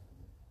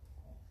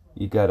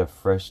 You got a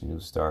fresh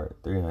new start,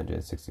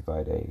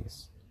 365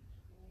 days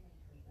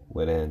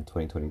within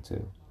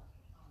 2022.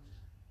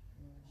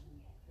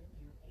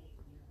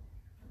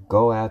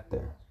 Go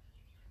after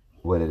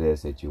what it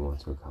is that you want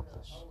to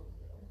accomplish.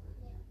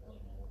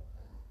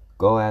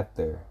 Go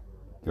after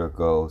your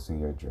goals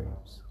and your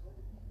dreams.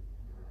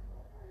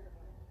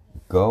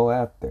 Go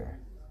after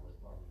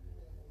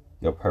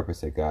your purpose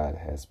that God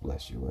has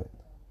blessed you with.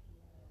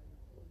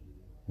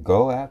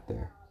 Go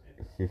after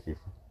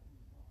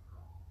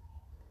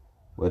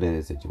what it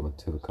is that you want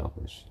to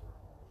accomplish.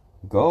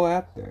 Go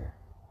after,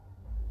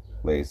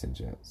 ladies and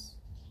gents,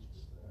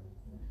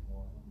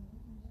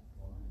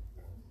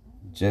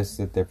 just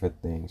the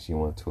different things you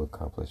want to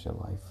accomplish in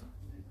life.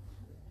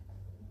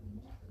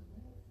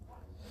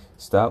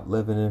 Stop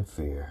living in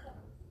fear.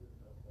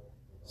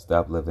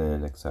 Stop living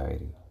in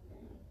anxiety.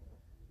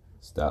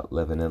 Stop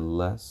living in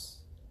lust.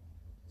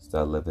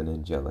 Stop living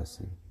in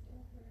jealousy.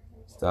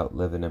 Stop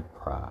living in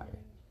pride.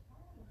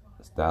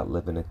 Stop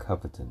living in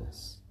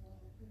covetousness.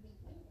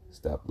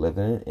 Stop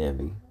living in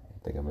envy.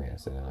 I think I may have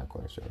said that, I'm not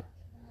quite sure.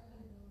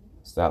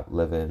 Stop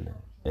living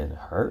in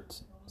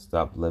hurt.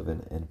 Stop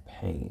living in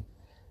pain.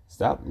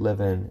 Stop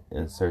living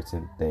in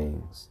certain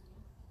things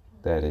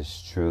that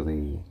is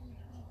truly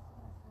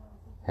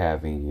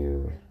having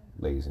you,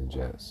 ladies and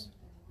gents,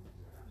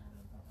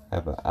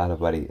 have an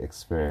out-of-body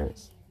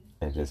experience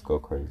and just go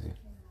crazy.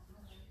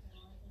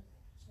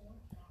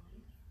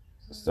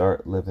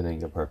 Start living in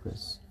your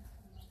purpose.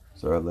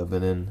 Start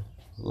living in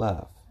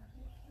love.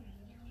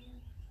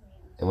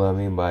 And what I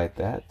mean by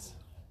that,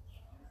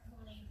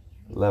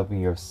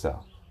 loving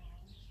yourself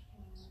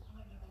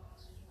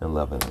and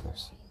loving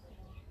others.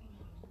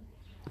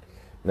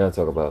 Now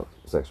talk about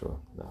sexual.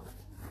 No.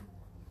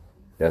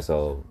 That's a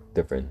whole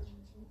different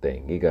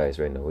thing. You guys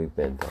right now, we've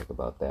been talking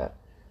about that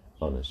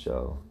on the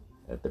show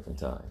at different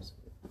times.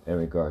 In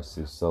regards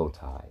to soul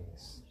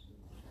ties,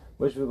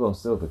 which we're going to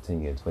still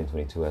continue in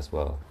 2022 as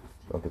well.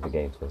 Don't get the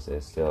game twisted.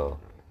 There's still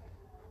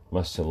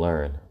much to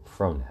learn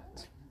from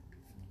that.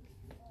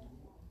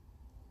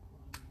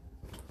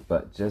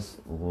 But just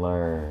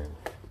learn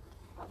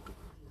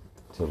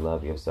to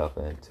love yourself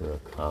and to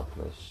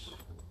accomplish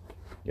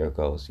your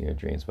goals and your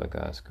dreams by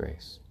God's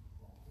grace.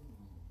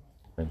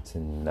 And to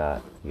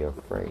not be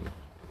afraid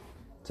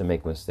to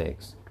make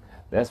mistakes.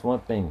 That's one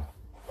thing.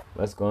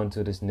 Let's go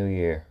into this new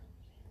year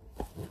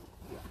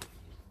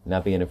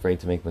not being afraid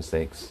to make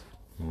mistakes.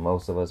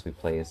 Most of us, we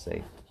play it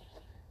safe.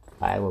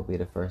 I will be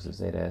the first to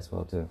say that as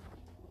well too.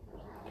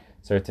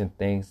 Certain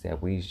things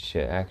that we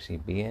should actually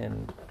be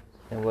in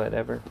and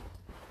whatever,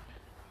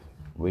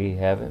 we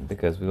haven't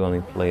because we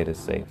only played it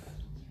safe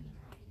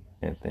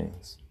and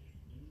things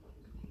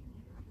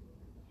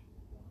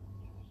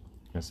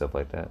and stuff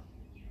like that.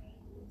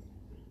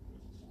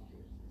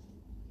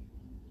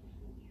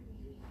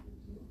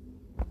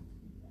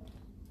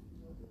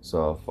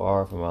 So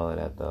far from all of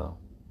that though,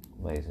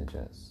 ladies and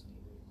gents,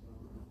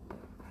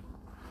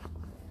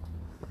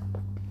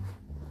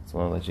 just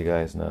want to let you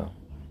guys know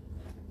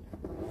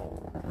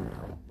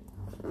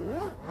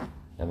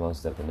that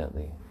most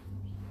definitely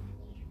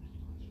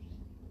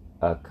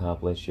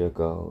accomplish your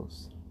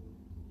goals.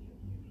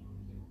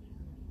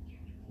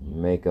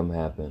 Make them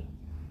happen.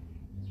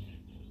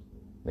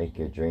 Make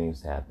your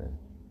dreams happen.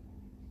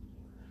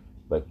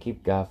 But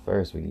keep God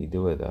first when you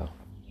do it though.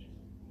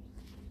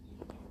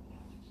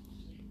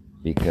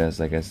 Because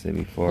like I said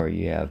before,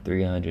 you have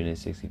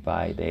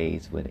 365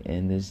 days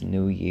within this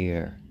new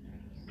year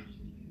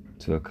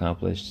to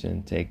accomplish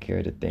and take care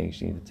of the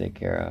things you need to take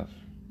care of.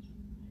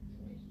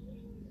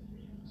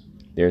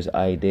 There's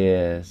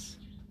ideas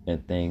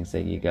and things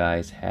that you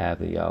guys have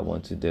that y'all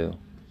want to do.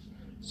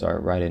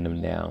 Start writing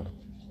them down.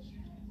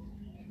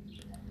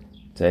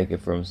 Take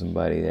it from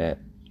somebody that,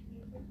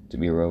 to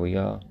be real with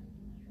y'all,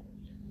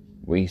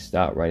 we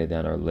stopped writing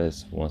down our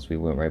list once we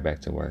went right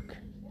back to work.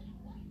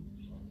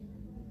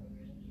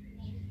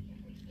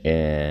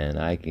 And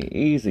I can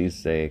easily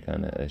say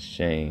kind of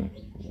ashamed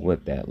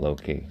with that low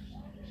key.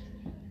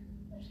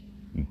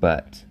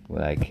 But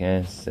what I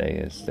can say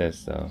is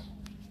this though,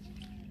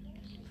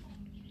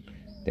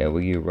 that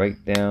when you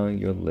write down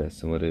your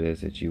list and what it is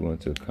that you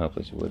want to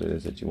accomplish, what it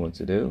is that you want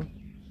to do,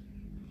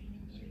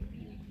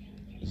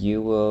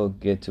 you will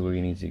get to where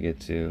you need to get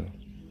to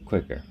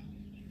quicker.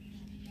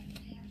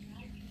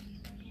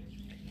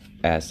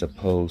 As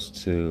opposed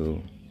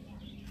to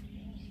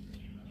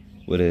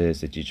what it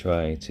is that you're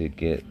trying to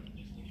get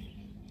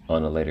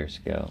on a later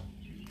scale.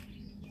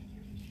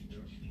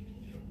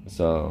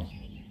 So,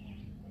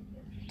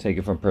 take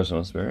it from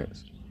personal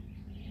experience.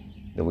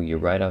 That when you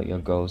write out your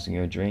goals and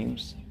your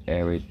dreams,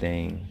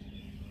 everything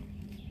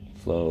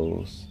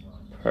flows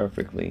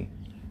perfectly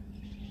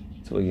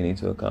to what you need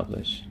to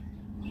accomplish.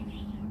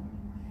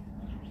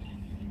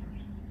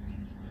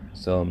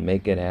 So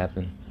make it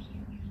happen.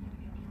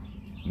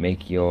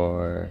 Make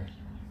your...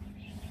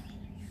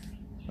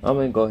 I'm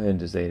going to go ahead and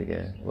just say it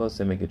again. Well,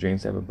 say make your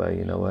dreams happen, but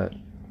you know what?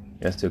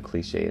 That's too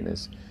cliche in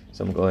this.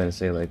 So I'm going to go ahead and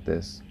say it like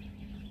this.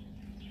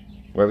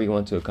 Whatever you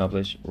want to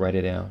accomplish, write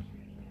it down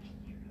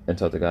and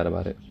talk to God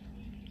about it.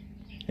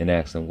 And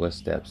ask Him what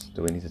steps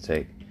do we need to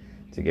take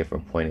to get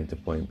from point A to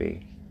point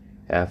B.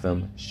 Have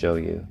Him show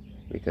you,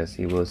 because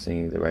He will send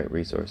you the right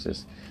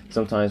resources.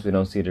 Sometimes we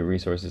don't see the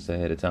resources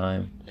ahead of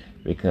time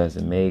because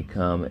it may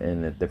come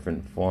in a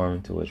different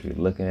form to which we're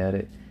looking at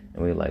it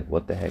and we're like,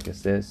 what the heck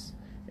is this?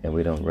 And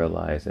we don't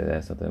realize that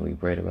that's something we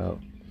prayed about.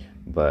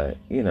 But,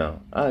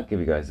 I'll give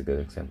you guys a good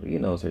example.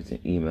 Certain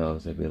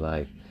emails that be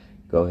like,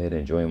 go ahead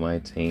and join my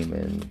team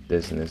and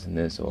this and this and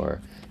this,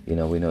 or, we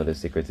know the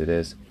secret to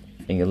this.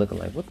 And you're looking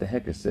like, what the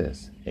heck is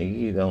this? And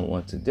you don't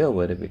want to deal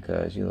with it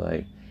because you're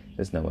like,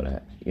 that's not what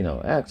I,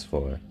 asked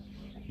for.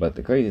 But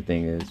the crazy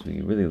thing is, when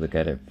you really look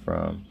at it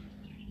from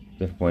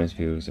different points of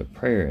views of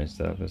prayer and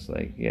stuff, it's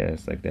like, yeah,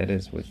 it's like that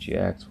is what you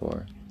asked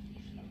for.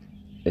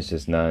 It's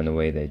just not in the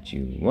way that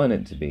you want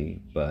it to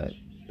be, but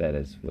that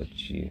is what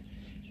you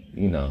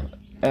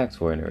asked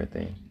for and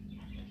everything.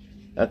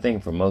 I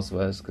think for most of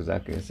us, because I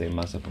can say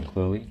myself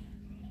included,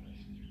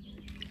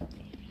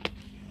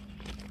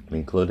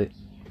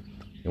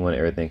 you want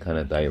everything kind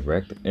of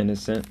direct in a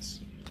sense,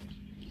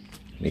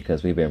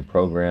 because we've been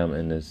programmed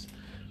in this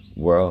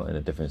world in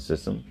a different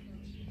system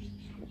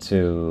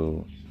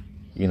to,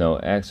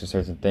 ask for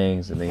certain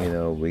things, and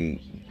then,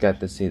 we got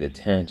to see the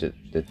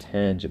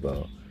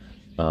tangible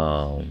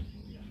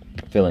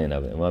feeling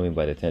of it. And what I mean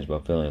by the tangible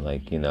feeling,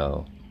 like,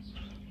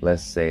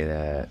 let's say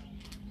that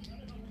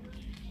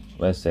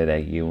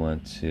you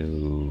want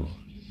to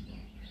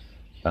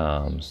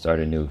start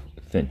a new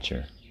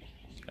venture.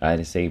 I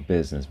didn't say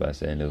business, but I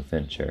said a new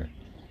venture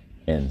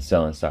and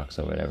selling stocks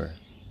or whatever.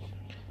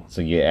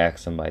 So you ask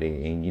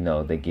somebody and,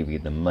 they give you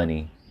the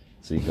money,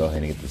 so you go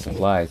ahead and get the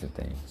supplies and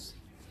things.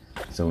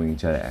 So when you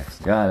try to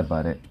ask God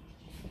about it,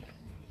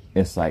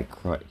 it's like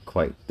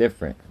quite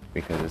different,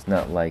 because it's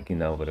not like,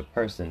 with a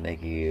person, they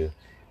give you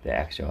the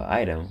actual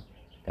item.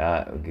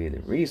 God will give you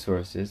the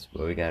resources,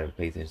 but we got to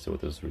pay attention to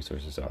what those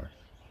resources are.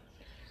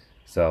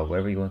 So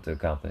whatever you want to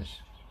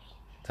accomplish,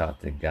 talk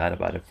to God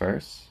about it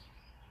first.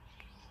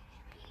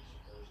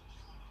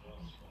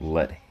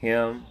 Let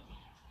Him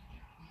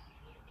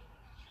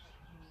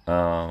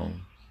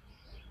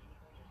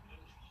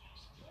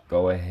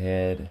go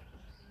ahead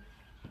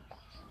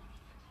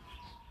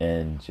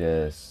and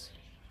just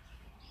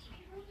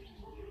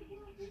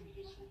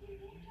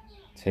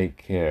take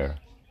care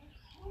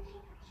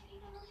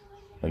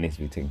what needs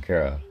to be taken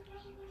care of.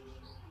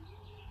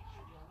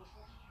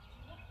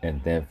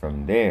 And then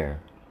from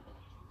there,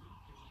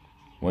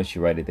 once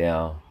you write it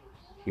down,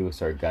 he will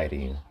start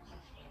guiding you.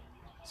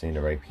 Seeing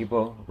the right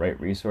people, right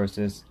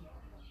resources,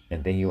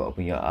 and then he will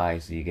open your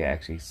eyes so you can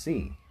actually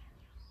see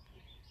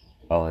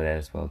all of that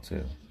as well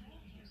too.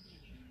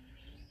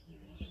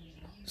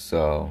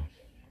 So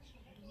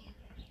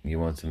you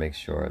want to make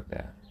sure of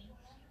that.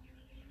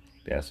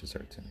 That's for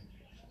certain.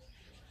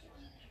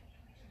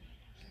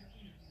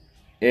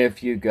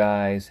 If you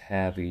guys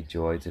have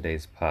enjoyed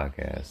today's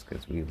podcast,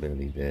 because we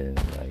literally did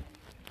like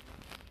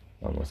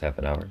almost half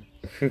an hour,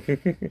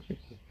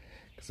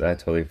 because I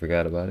totally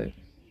forgot about it,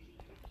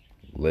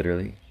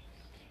 literally,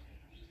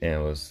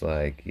 and was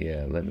like,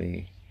 yeah, let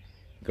me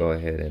go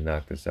ahead and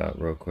knock this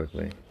out real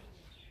quickly,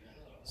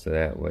 so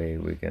that way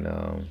we can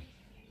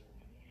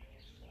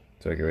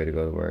so I get ready to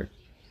go to work.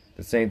 At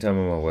the same time,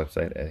 on my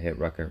website at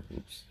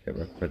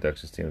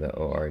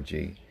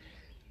hitrockproductionsteam.org.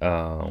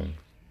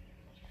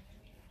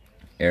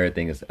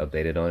 Everything is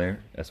updated on there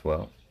as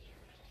well.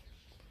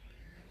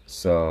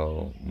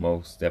 So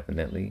most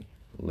definitely,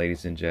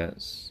 ladies and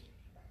gents,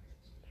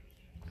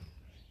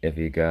 if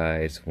you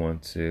guys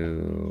want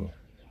to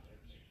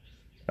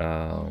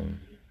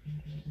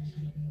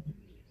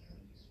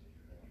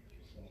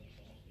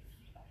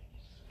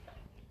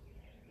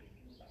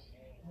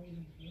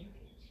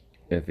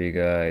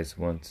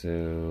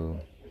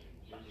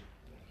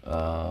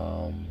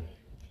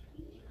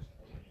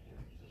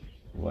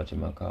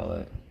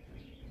whatchamacallit,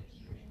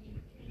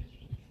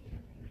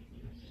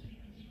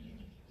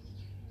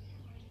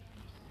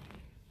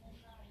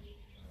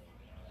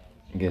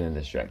 getting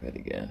distracted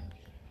again.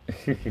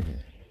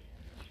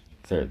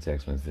 Certain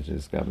text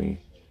messages got me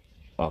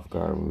off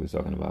guard what we was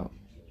talking about.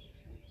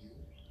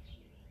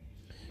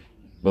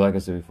 But like I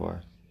said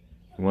before,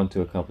 you want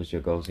to accomplish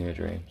your goals and your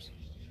dreams,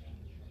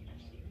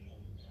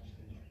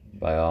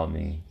 by all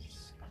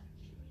means,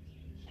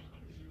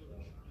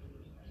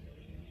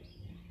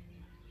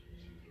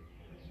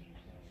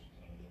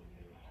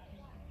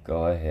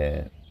 go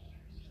ahead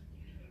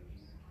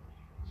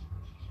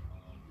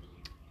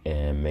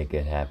and make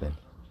it happen.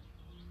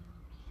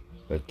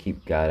 But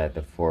keep God at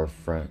the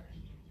forefront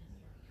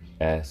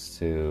as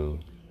to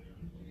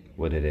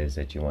what it is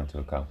that you want to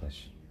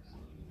accomplish.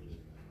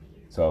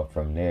 So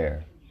from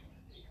there,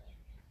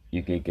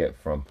 you can get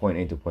from point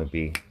A to point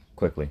B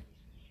quickly,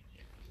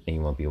 and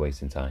you won't be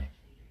wasting time.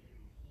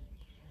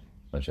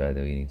 I'll try to do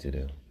what you need to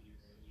do.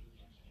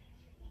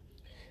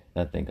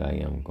 I think I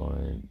am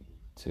going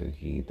to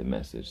heed the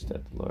message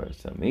that the Lord is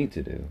telling me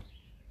to do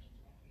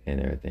and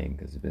everything,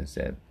 because it's been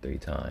said 3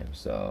 times.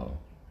 So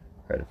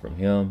heard it from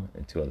him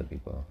and 2 other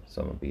people.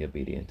 So I'm going to be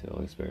obedient to the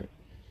Holy Spirit.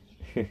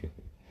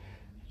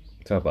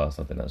 Talk about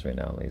something else right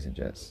now, ladies and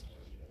gents.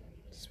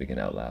 Speaking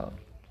out loud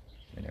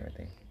and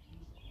everything.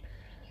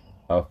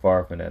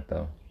 Far from that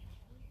though.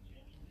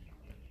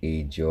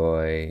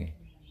 Enjoy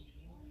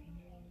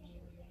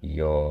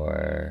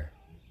your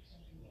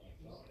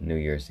New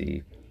Year's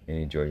Eve and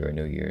enjoy your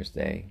New Year's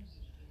Day.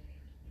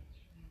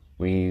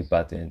 We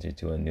about to enter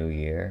into a new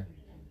year.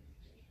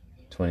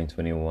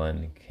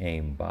 2021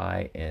 came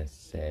by and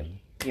said,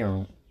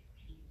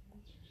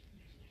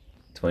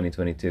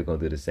 2022 gonna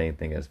do the same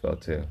thing as well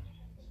too.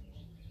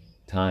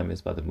 Time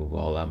is about to move a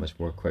whole lot much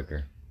more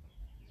quicker.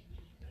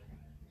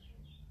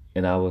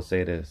 And I will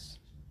say this,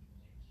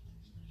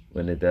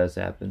 when it does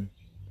happen,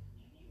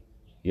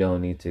 you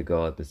don't need to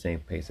go at the same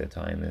pace that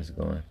time is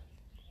going.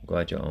 Go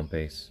at your own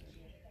pace.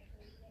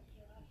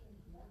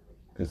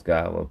 Because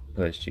God will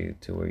push you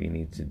to where you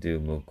need to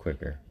move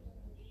quicker.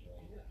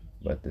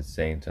 But at the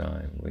same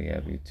time, we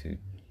have you to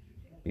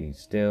be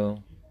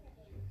still.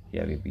 You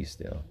have you be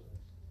still.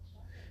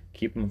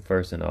 Keep Him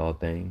first in all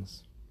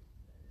things.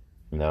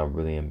 Now, I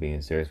really am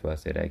being serious when I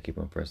say that. Keep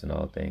Him first in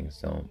all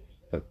things. Don't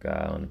put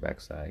God on the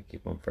backside.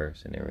 Keep Him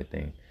first in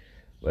everything,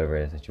 whatever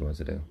it is that you want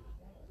to do.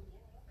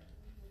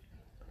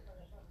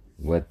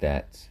 With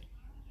that,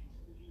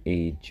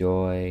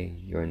 enjoy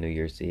your New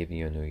Year's Eve and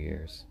your New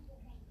Year's.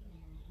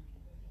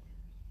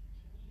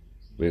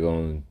 We're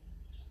going,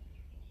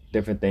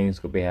 different things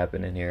could be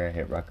happening here at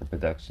Hit Rocker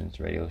Productions.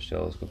 Radio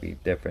shows will be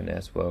different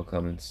as well,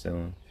 coming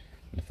soon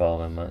in the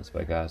following months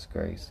by God's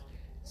grace.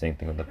 Same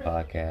thing with the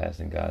podcast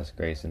and God's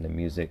grace and the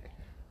music.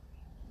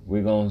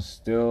 We're going to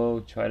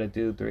still try to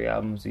do 3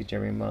 albums each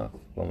every month.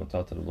 But I'm going to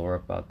talk to the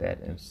Lord about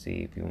that and see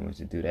if He wants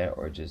me to do that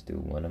or just do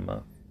 1 a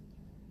month.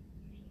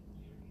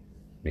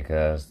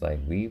 Because like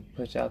we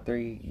push out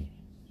 3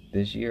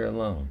 this year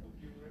alone,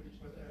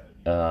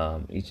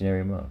 each and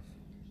every month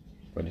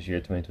for this year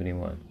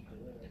 2021.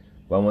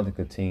 But I want to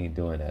continue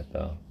doing that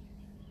though.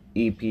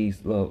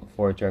 EPs, little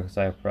 4-track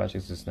side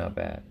projects is not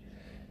bad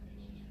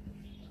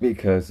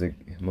because it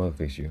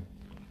motivates you.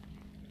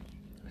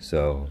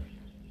 So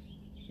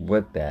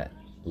with that,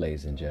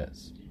 ladies and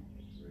gents,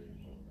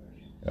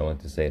 I want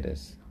to say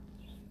this.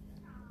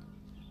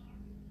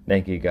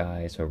 Thank you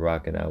guys for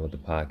rocking out with the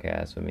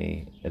podcast with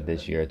me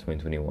this year,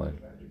 2021.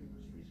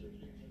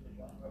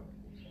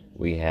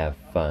 We have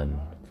fun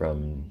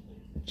from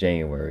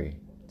January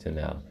to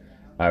now.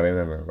 I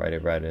remember right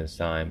around this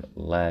time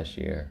last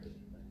year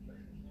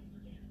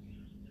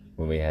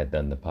when we had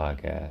done the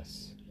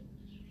podcast,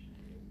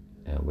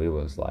 and we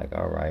was like,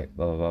 all right,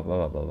 blah, blah,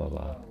 blah, blah, blah, blah,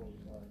 blah.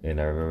 And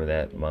I remember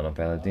that Mono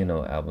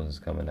Palladino album was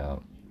coming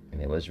out,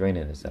 and it was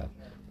raining and stuff.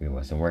 We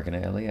wasn't working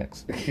at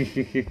LAX.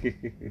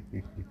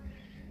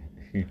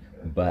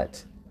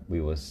 But we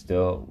was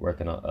still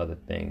working on other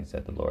things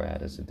that the Lord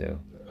had us to do.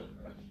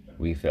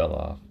 We fell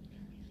off.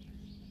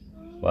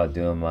 While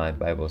doing my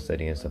Bible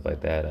study and stuff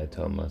like that, I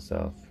told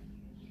myself,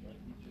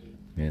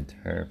 in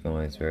turn from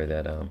my spirit,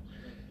 that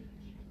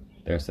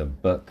there's a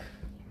book,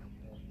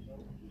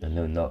 a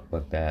new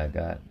notebook that I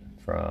got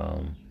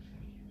from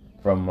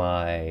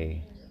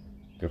my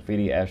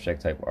graffiti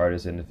abstract type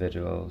artist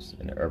individuals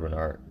and urban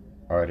art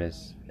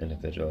artists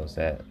individuals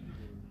that,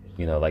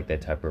 like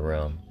that type of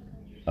realm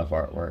of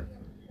artwork.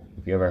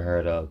 If you ever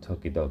heard of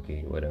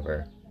Tokidoki,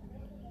 whatever,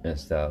 and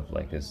stuff,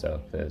 like his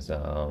stuff is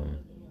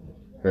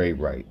very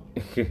bright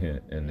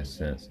in a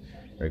sense,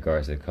 in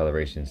regards to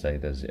coloration, say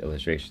does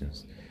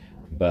illustrations.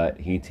 But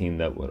he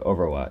teamed up with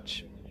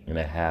Overwatch, and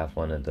I have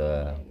one of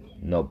the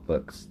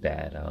notebooks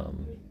that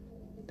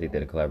they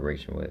did a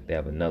collaboration with. They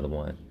have another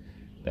one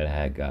that I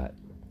had got.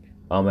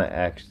 I'm gonna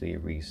actually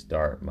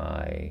restart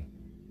my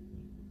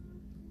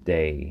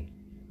day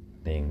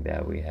thing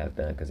that we have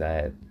done, because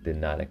I did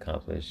not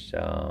accomplish.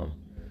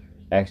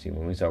 Actually,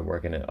 when we started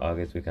working in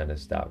August, we kind of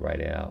stopped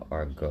writing out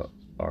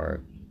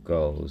our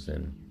goals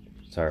and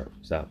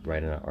stopped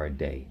writing out our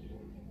day,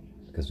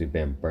 because we've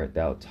been burnt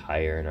out,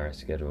 tired, and our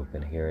schedule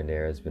been here and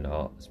there. It's been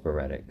all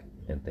sporadic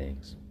and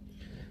things.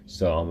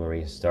 So I'm gonna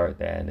restart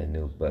that in a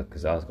new book,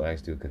 because I was gonna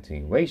actually do a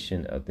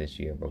continuation of this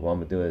year. But what I'm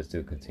gonna do is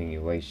do a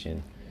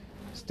continuation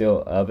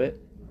still of it,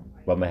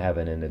 but I'm gonna have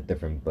it in a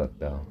different book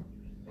though.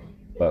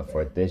 But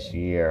for this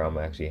year, I'm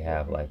gonna actually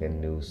have like a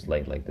new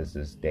slate. Like this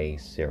is day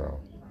 0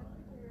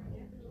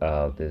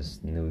 of this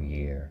new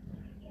year,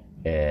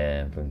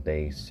 and from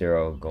day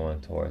 0 going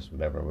towards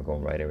whatever, we're gonna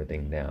write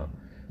everything down.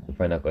 We're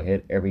probably not gonna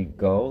hit every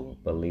goal,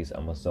 but at least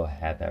I'm gonna still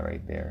have that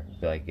right there.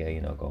 Be like, yeah,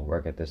 go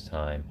work at this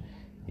time,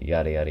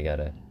 yada yada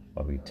yada.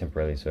 I'll be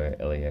temporarily sorry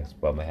at LAX,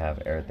 but I'm gonna have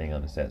everything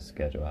on a set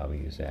schedule how we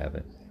used to have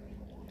it.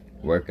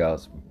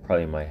 Workouts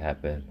probably might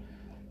happen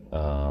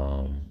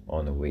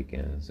on the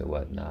weekends or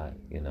whatnot.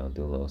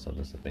 Do a little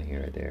something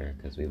here or there,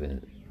 because we've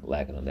been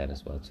lacking on that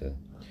as well too.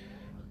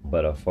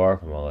 But far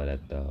from all of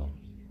that though,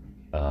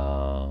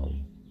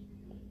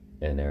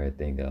 and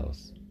everything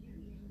else,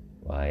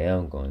 what I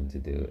am going to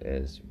do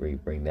is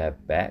bring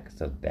that back,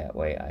 so that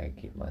way I can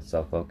keep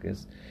myself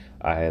focused.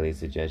 I highly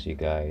suggest you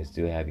guys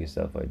do have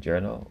yourself a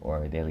journal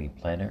or a daily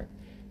planner,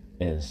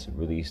 and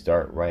really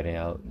start writing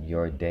out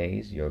your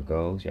days, your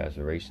goals, your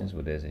aspirations,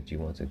 what it is that you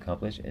want to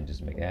accomplish, and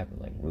just make it happen.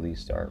 Like really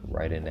start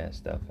writing that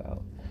stuff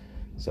out,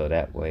 so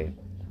that way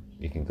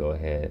you can go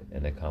ahead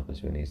and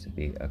accomplish what needs to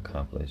be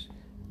accomplished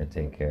and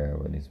take care of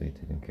what needs to be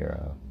taken care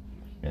of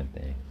and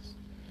things.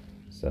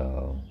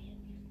 So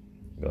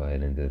go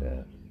ahead and do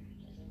that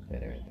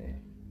and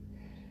everything.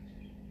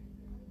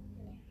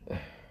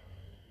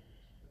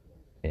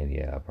 And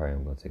yeah, I probably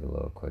am going to take a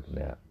little quick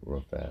nap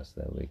real fast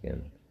so that we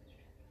can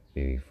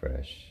be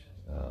refreshed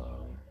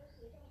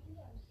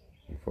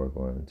before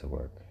going to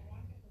work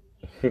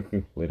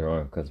later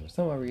on, because for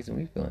some reason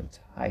we feeling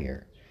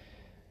tired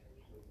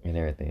and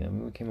everything. I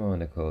mean, we came on in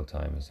the cold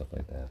time and stuff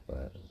like that,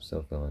 but I'm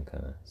still feeling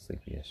kind of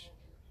sleepy-ish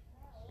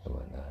and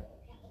whatnot.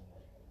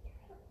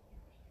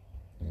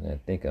 And I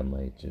think I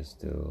might just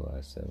do what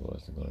I said I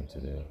was going to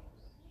do.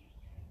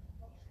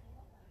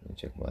 Let me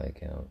check my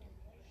account.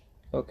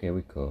 Okay,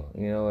 we cool.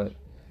 You know what?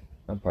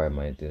 I probably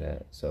might do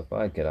that. So if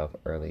I get off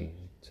early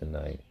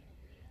tonight,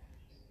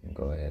 and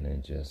go ahead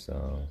and just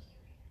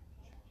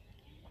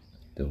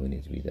do what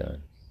needs to be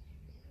done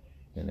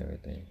and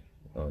everything,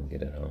 and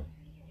get it home.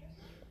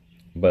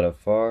 But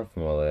far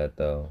from all that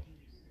though,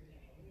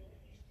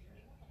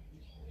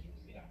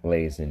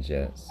 ladies and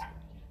gents,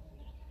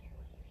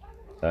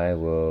 I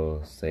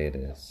will say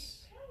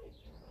this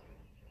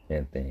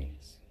and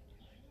things,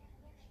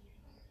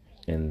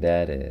 and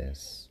that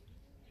is,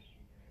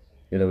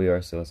 we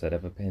are still inside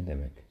of a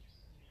pandemic.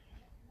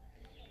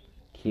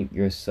 Keep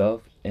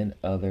yourself and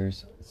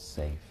others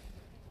safe.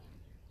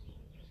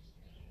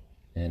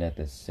 And at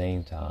the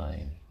same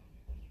time,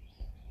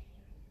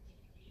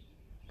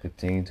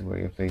 continue to wear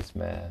your face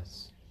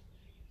mask.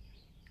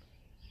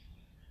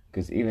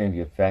 Because even if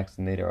you're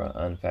vaccinated or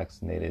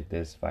unvaccinated,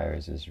 this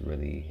virus is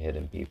really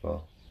hitting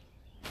people.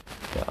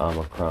 The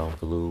Omicron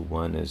flu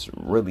one is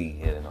really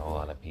hitting a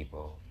lot of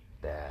people.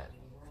 That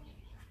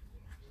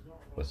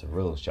was a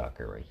real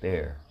shocker right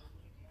there.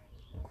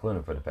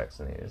 Including for the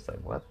vaccinated. It's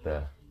like, what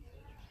the?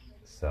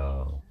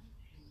 So,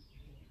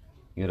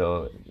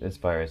 this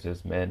virus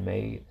is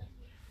man-made.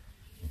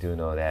 Do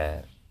know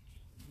that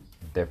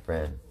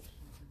different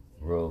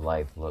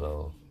real-life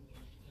little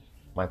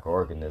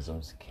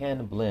microorganisms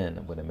can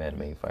blend with a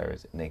man-made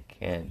virus, and they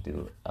can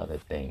do other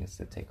things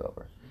to take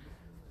over.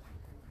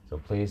 So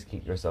please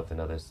keep yourself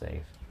and others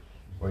safe.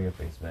 Wear your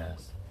face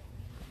mask.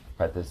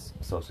 Practice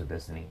social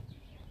distancing.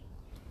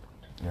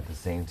 At the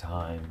same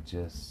time,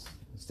 just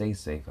stay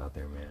safe out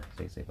there, man.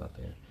 Stay safe out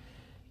there.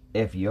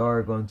 If you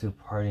are going to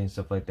party and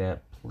stuff like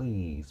that,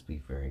 please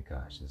be very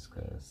cautious,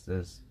 because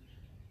this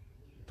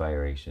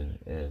vibration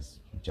is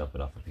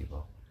jumping off of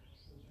people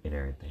and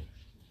everything.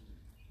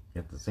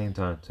 At the same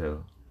time,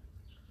 too,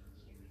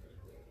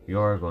 if you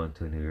are going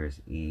to a New Year's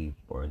Eve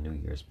or a New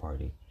Year's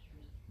party,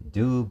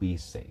 do be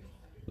safe,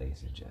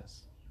 ladies and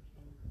gents.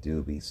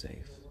 Do be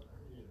safe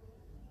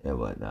and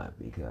whatnot,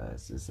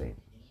 because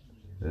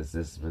this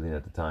is really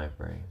not the time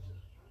frame.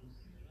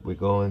 We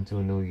go into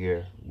a new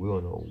year, we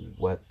don't know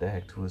what the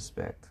heck to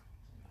expect.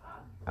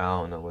 I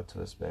don't know what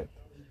to expect.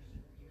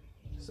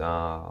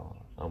 So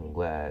I'm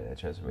glad that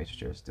Transformation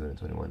Church is doing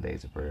 21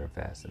 days of prayer and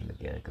fasting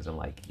again, because I'm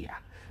like, yeah,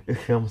 I'm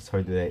gonna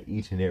start doing that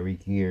each and every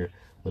year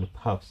when it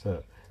pops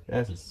up.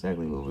 That's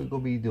exactly what we're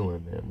gonna be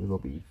doing, man. We're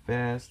gonna be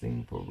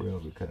fasting for real,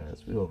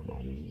 because we don't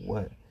know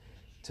what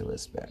to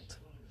expect.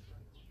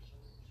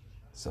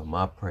 So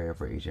my prayer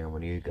for each and every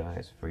one of you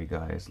guys, before you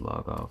guys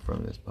log off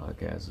from this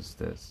podcast, is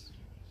this.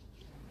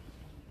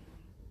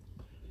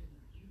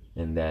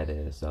 And that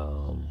is,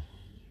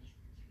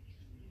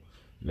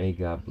 may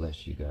God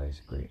bless you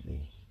guys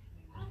greatly.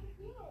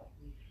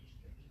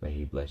 May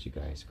He bless you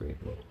guys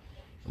greatly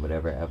in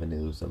whatever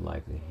avenues of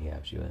life that He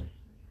has you in.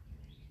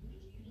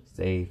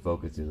 Stay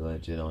focused and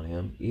legit on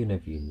Him, even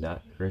if you're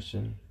not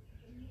Christian.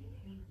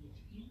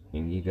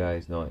 And you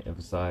guys know I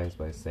emphasize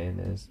by saying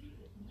this.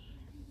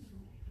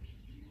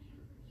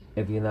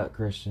 If you're not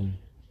Christian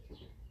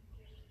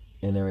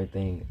and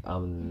everything,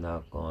 I'm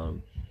not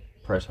going to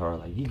press hard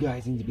like, you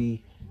guys need to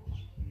be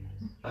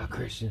a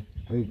Christian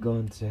or you're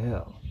going to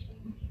hell.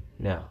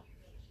 Now,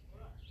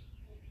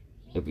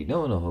 if you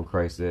don't know who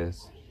Christ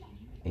is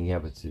and you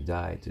happen to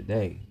die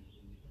today,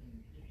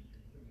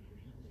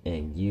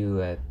 and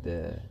you at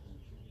the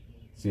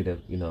seat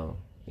of, and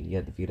you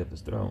at the feet of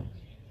His throne,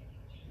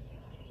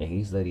 and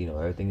He's letting you know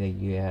everything that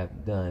you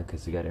have done,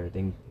 because He got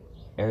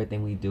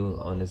everything we do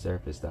on this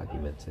earth is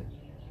documented.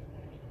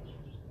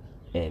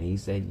 And He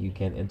said you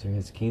can enter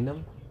His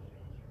kingdom,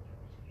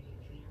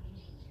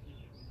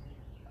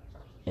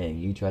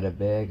 and you try to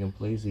beg and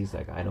please, He's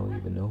like, I don't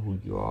even know who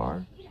you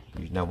are.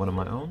 You're not one of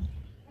my own.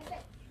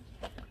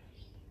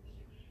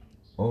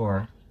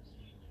 Or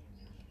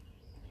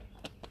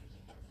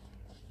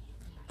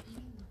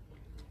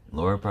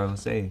Lord probably will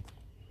say,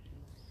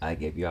 I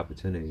gave you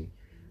opportunity.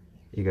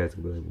 You guys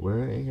will be like,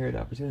 where ain't here the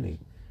opportunity?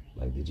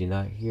 Like, did you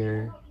not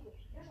hear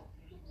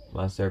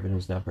my servant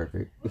who's not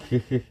perfect?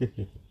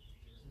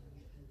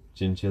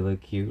 Chinchilla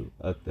Q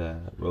of the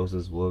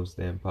Roses Wolves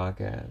Den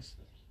podcast,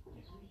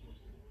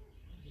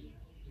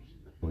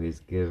 where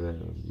he's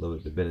given a little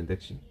bit of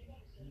benediction.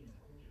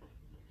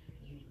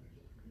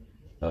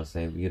 I was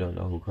saying, if you don't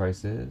know who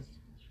Christ is,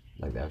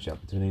 like, that was your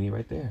opportunity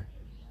right there.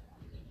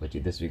 But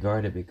you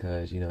disregard it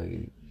because,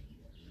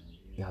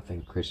 y'all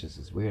think Christians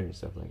is weird and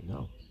stuff. Like,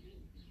 no.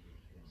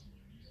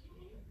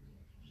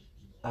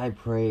 I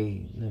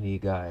pray none of you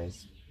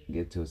guys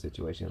get to a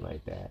situation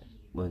like that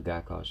when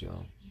God calls you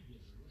home.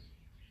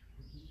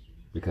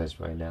 Because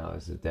right now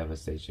it's a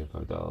devastation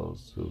for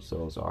those whose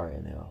souls are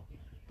in hell.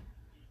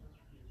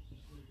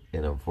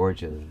 And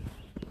unfortunately,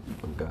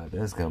 when God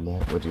does come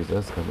back, when Jesus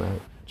does come back,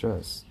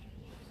 trust,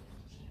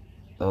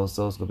 those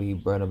souls will be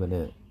burned up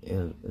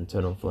in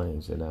eternal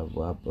flames. And I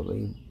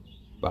believe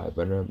by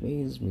burning up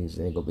means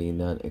they ain't gonna be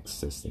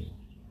non-existing.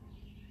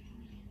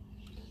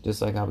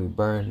 Just like how we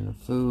burn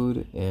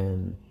food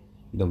and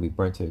be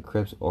burnt to the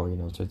crisp, or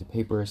to the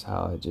papers,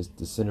 how it just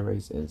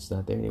disintegrates and it's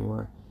not there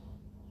anymore.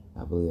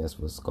 I believe that's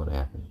what's gonna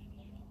happen.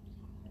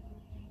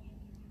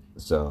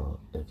 So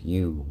if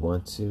you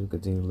want to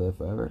continue to live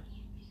forever,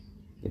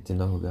 get to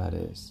know who God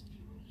is.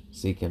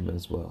 Seek Him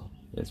as well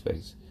in His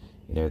face,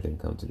 and everything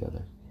come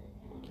together.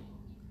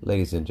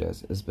 Ladies and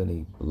gents, it's been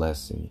a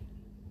blessing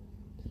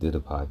to do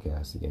the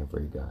podcast again for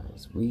you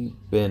guys. We've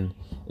been,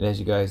 and as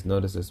you guys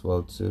notice as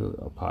well too,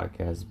 our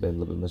podcast has been a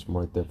little bit much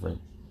more different.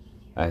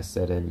 I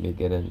said in the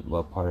beginning,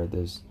 part of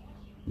this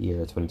year,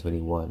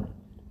 2021,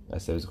 I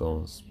said I was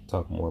going to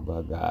talk more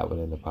about God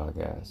within the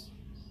podcast.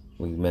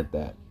 We meant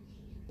that.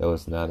 That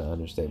was not an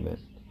understatement.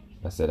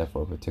 I said that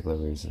for a particular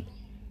reason.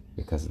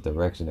 Because the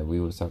direction that we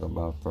was talking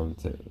about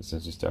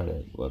since we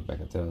started, back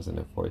in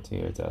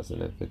 2014 or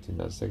 2015,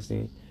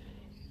 2016,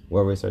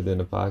 where we started doing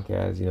the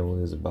podcast, when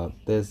it was about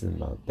this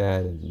and about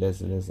that and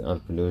this,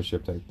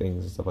 entrepreneurship type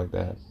things and stuff like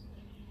that.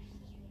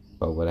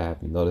 But what I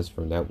have noticed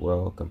from that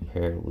world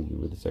compared when you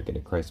really start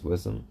getting Christ's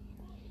wisdom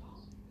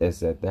is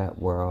that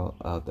world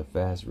of the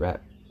fast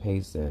rap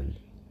pace and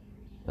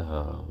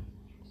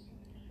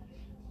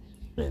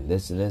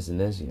this,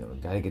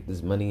 gotta get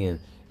this money and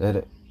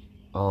that,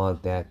 all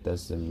of that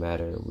doesn't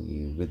matter when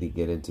you really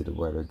get into the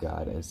Word of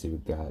God and see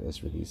what God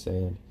is really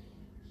saying.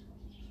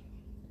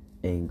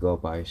 And go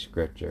by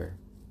Scripture,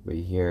 where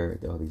you hear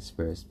the Holy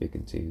Spirit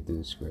speaking to you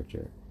through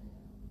Scripture,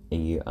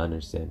 and you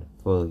understand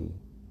fully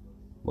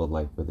what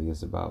life really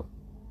is about.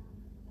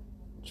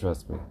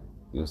 Trust me,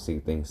 you'll see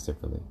things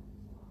differently.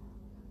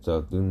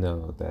 So do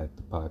know that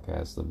the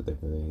podcast is a little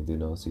bit different. You do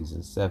know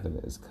season 7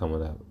 is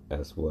coming up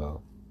as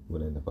well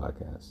within the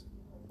podcast.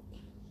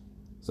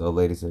 So,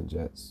 ladies and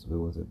gents, we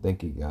want to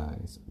thank you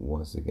guys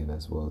once again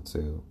as well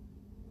too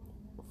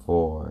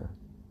for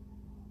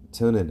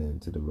tuning in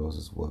to the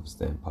Roses Wolves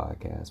Den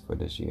podcast for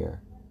this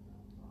year.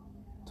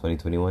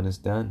 2021 is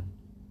done.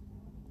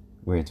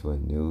 We're into a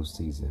new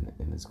season,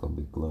 and it's going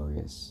to be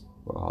glorious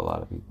for a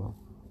lot of people.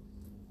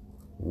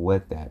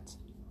 With that,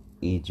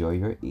 enjoy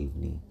your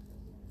evening.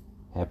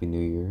 Happy New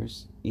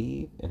Year's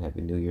Eve, and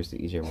Happy New Year's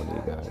to each and one of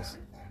you guys.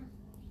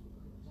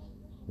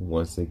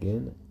 Once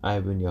again,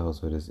 I've been your host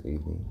for this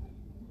evening,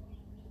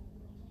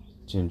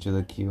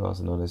 Chinchilla Q,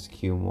 also known as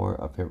Q Moore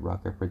of Hit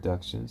Rocker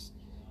Productions.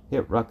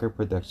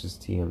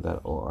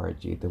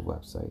 HitRockerProductionsTM.org, the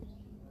website.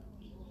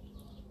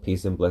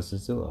 Peace and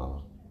blessings to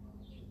all.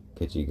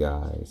 Catch you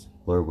guys,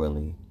 Lord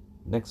willing,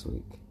 next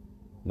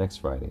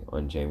Friday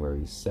on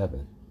January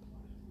 7th,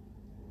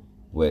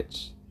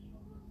 which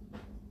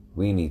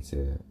we need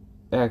to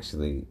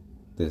actually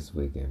this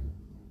weekend,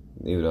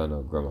 even though I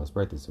know Grandma's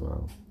birthday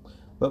tomorrow,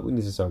 but we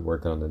need to start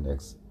working on the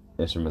next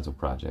instrumental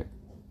project.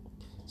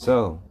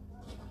 So,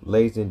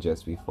 ladies and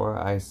gents, before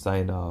I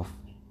sign off,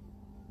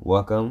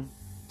 welcome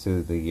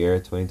to the year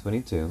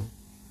 2022,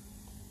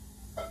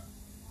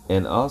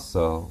 and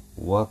also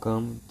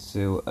welcome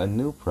to a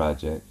new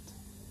project,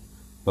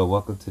 but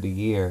welcome to the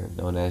year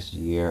known as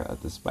Year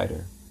of the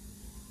Spider.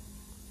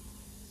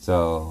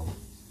 So,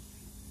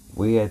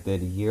 we had the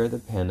Year of the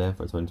Panda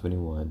for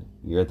 2021,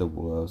 Year of the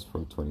Wolves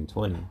for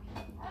 2020.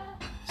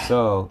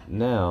 So,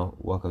 now,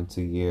 welcome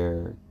to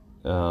Year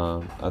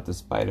of the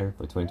Spider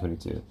for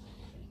 2022.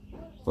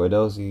 For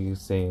those of you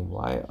saying,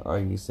 why are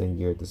you saying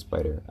Year of the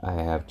Spider? I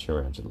have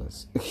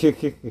tarantulas.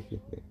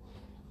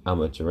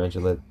 I'm a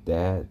tarantula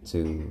dad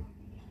to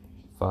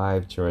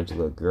 5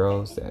 tarantula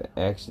girls that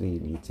actually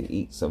need to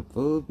eat some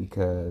food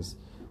because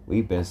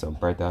we've been so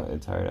burnt out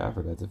and tired I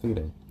forgot to feed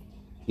them.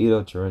 Even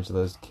though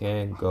tarantulas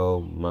can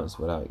go months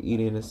without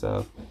eating and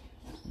stuff,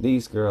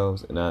 these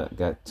girls, and I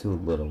got 2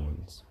 little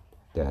ones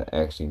that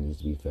actually need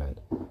to be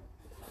fed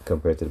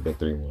compared to the big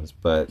 3 ones,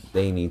 but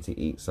they need to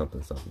eat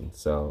something.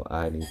 So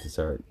I need to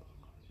start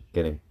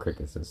getting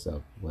crickets and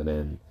stuff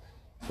within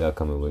the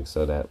upcoming week,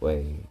 so that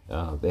way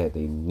they have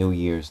the New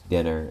Year's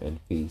dinner and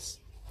feast,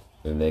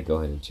 and they go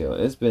ahead and chill.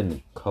 It's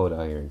been cold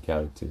out here in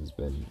Cali too. It's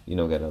been,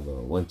 got a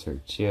little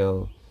winter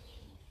chill,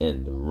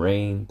 and the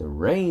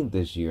rain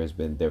this year has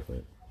been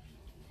different.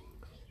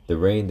 The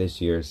rain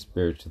this year,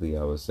 spiritually,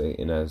 I would say,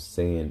 and I was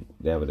saying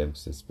that with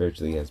emphasis,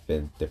 spiritually has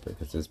been different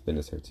because there's been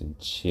a certain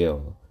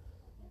chill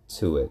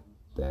to it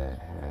that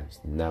has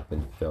not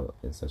been felt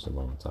in such a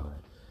long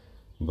time.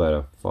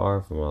 But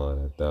far from all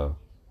of that, though,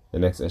 the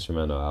next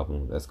instrumental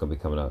album that's going to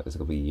be coming out is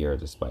going to be Year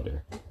of the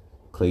Spider.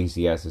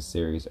 Ecclesiastes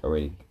series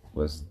already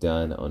was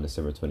done on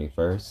December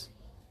 21st,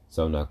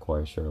 so I'm not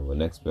quite sure what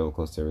next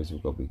biblical series we're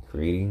going to be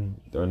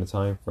creating during the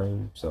time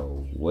frame.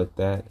 So with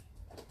that,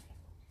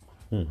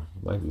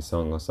 might be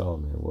Song of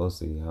Solomon. We'll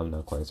see. I'm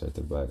not quite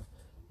certain, but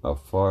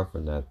far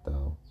from that,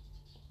 though,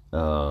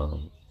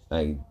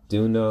 I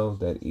do know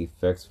that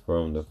effects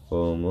from the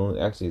full moon,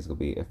 actually it's going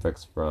to be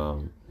effects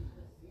from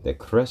the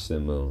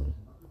crescent moon,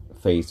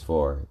 phase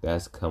 4,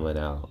 that's coming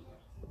out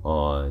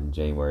on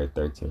January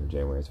 13th or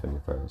January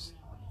 21st.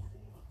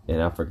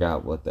 And I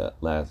forgot what the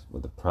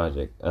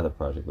other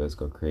project was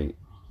going to create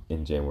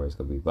in January is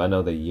going to be. But I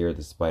know the Year of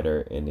the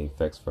Spider and the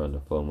effects from the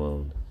full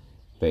moon,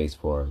 phase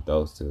 4,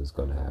 those 2 is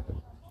going to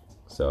happen.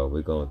 So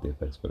we're going with the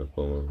effects for the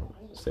full moon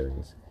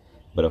series.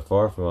 But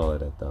far from all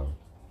of that, though,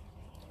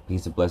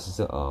 peace and blessings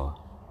to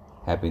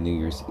all. Happy New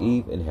Year's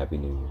Eve and Happy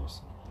New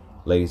Year's.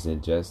 Ladies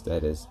and gents,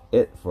 that is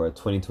it for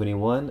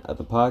 2021 of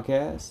the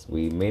podcast.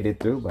 We made it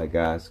through by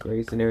God's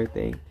grace and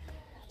everything.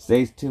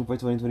 Stay tuned for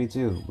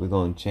 2022. We're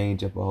going to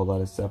change up a whole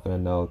lot of stuff. And I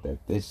know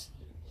that this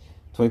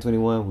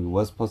 2021, we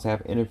was supposed to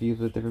have interviews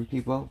with different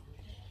people.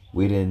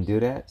 We didn't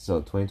do that. So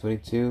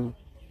 2022,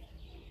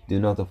 do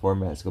know the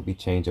format's going to be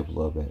changed up a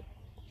little bit.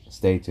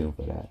 Stay tuned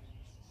for that.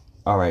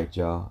 All right,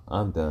 y'all.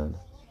 I'm done.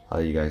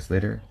 Holler you guys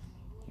later.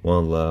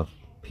 One love.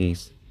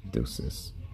 Peace. Deuces.